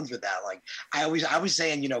biggest ones with that. Like I was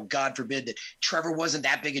saying, God forbid that Trevor wasn't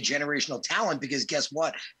that big a generational talent, because guess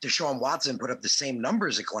what? Deshaun Watson put up the same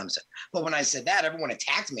numbers at Clemson. But when I said that, everyone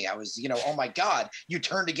attacked me. I was, oh my God, you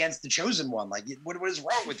turned against the chosen one. Like what is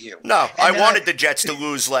wrong with you? No, And I wanted the Jets to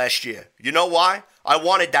lose last year. You know why? I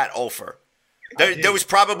wanted that offer. There was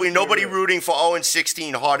probably nobody rooting for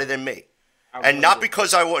 0-16 harder than me. And not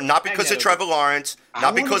because of Trevor Lawrence,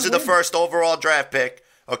 not because of the first overall draft pick.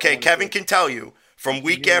 Okay, Kevin can tell you from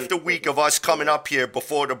week after week of us coming up here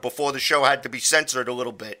before the show had to be censored a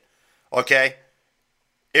little bit. Okay,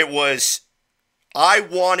 I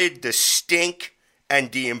wanted the stink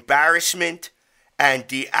and the embarrassment and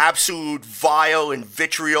the absolute vile and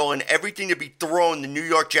vitriol and everything to be thrown the New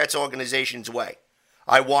York Jets organization's way.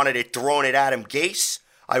 I wanted it thrown at Adam Gase.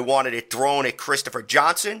 I wanted it thrown at Christopher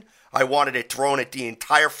Johnson. I wanted it thrown at the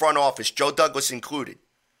entire front office, Joe Douglas included.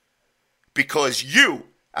 Because you,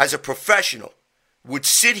 as a professional, would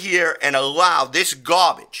sit here and allow this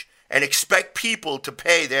garbage and expect people to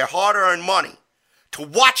pay their hard-earned money to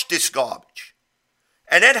watch this garbage.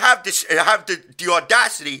 And then have the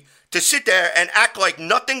audacity to sit there and act like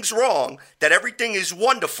nothing's wrong, that everything is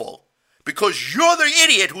wonderful, because you're the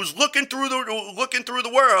idiot who's looking through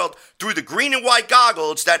the world through the green and white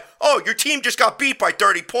goggles that, your team just got beat by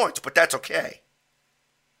 30 points, but that's okay.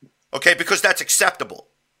 Okay, because that's acceptable.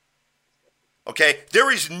 Okay,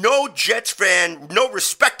 there is no Jets fan, no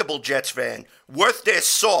respectable Jets fan worth their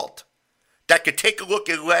salt that could take a look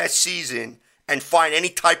at last season and find any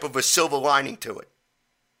type of a silver lining to it.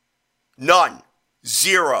 None.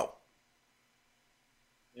 Zero.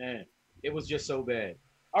 Man, it was just so bad.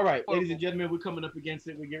 All right, ladies and gentlemen, we're coming up against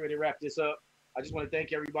it. We're getting ready to wrap this up. I just want to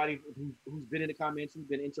thank everybody who's been in the comments, who's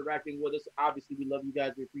been interacting with us. Obviously, we love you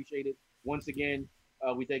guys. We appreciate it. Once again,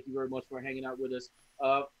 we thank you very much for hanging out with us.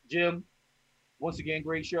 Jim, once again,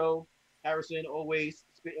 great show. Harrison, always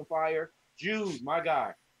spitting fire. Jude, my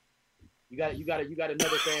guy, you got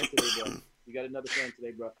another fan today, bro. You got another fan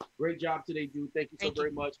today, bro. Great job today, Jude. Thank you so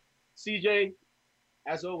very much. CJ,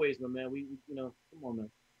 as always, my man. We come on, man.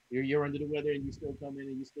 You're under the weather and you still come in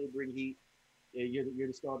and you still bring heat. Yeah, you're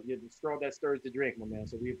the straw that stirs the drink, my man.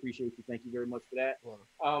 So we appreciate you. Thank you very much for that.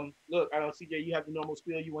 Look, I don't CJ, you have the normal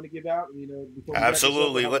spiel you want to give out.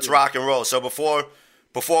 Absolutely. Let's rock and roll. So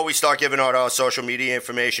before we start giving out our social media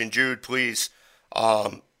information, Jude, please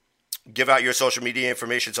give out your social media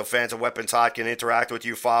information so fans of Weapons Hot can interact with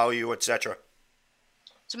you, follow you, etc.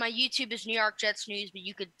 So my YouTube is New York Jets News, but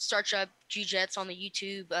you could search up G-Jets on the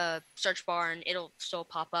YouTube search bar, and it'll still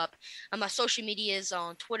pop up. My social media is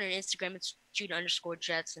on Twitter and Instagram. It's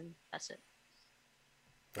Jude_Jets, and that's it.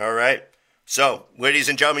 All right. So, ladies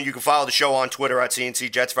and gentlemen, you can follow the show on Twitter at CNC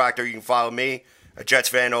Jets Factor. You can follow me at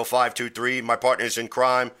JetsFan0523. My partners in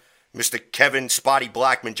crime, Mr. Kevin Spotty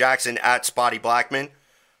Blackman Jackson at Spotty Blackman.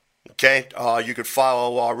 Okay. You could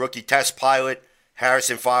follow our rookie test pilot,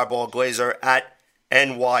 Harrison Fireball Glazer at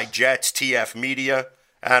NY Jets TF Media,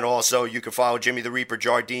 and also you can follow Jimmy the Reaper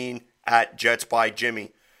Jardine at Jets by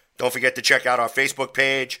Jimmy. Don't forget to check out our Facebook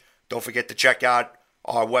page. Don't forget to check out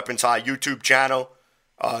our Weapons High YouTube channel.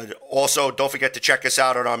 Also, don't forget to check us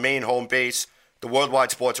out on our main home base, the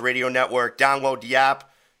Worldwide Sports Radio Network. Download the app.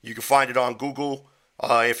 You can find it on Google.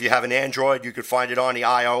 If you have an Android, you can find it on the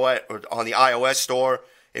iOS store.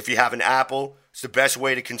 If you have an Apple, it's the best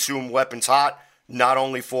way to consume Weapons Hot, not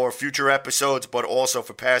only for future episodes, but also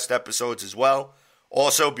for past episodes as well.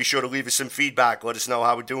 Also, be sure to leave us some feedback. Let us know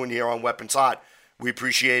how we're doing here on Weapons Hot. We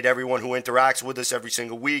appreciate everyone who interacts with us every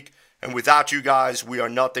single week. And without you guys, we are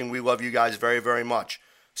nothing. We love you guys very, very much.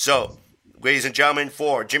 So, ladies and gentlemen,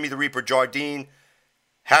 for Jimmy the Reaper Jardine,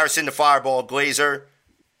 Harrison the Fireball Glazer,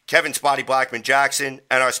 Kevin Spotty Blackman Jackson,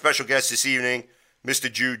 and our special guest this evening,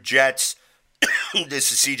 Mr. Jude Jets.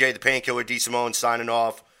 This is CJ the Painkiller D. Simone signing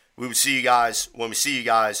off. We will see you guys when we see you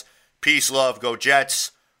guys. Peace, love, go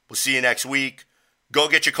Jets. We'll see you next week. Go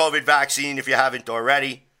get your COVID vaccine if you haven't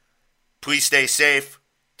already. Please stay safe.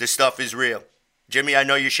 This stuff is real. Jimmy, I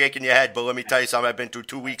know you're shaking your head, but let me tell you something. I've been through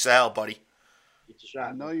 2 weeks of hell, buddy. Get your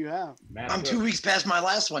shot. I know you have. I'm 2 weeks past my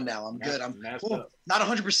last one now. I'm good. I'm not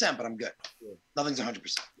 100%, but I'm good. Nothing's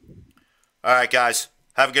 100%. All right, guys.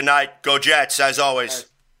 Have a good night. Go Jets, as always.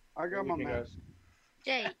 I got my man.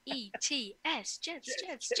 Jets, Jets.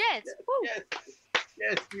 Woo.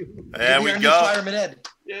 Yes, you. There we Our new go. Fireman Ed.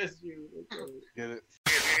 Yes, you. Get it.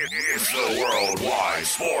 It's the Worldwide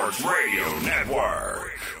Sports Radio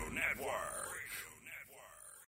Network.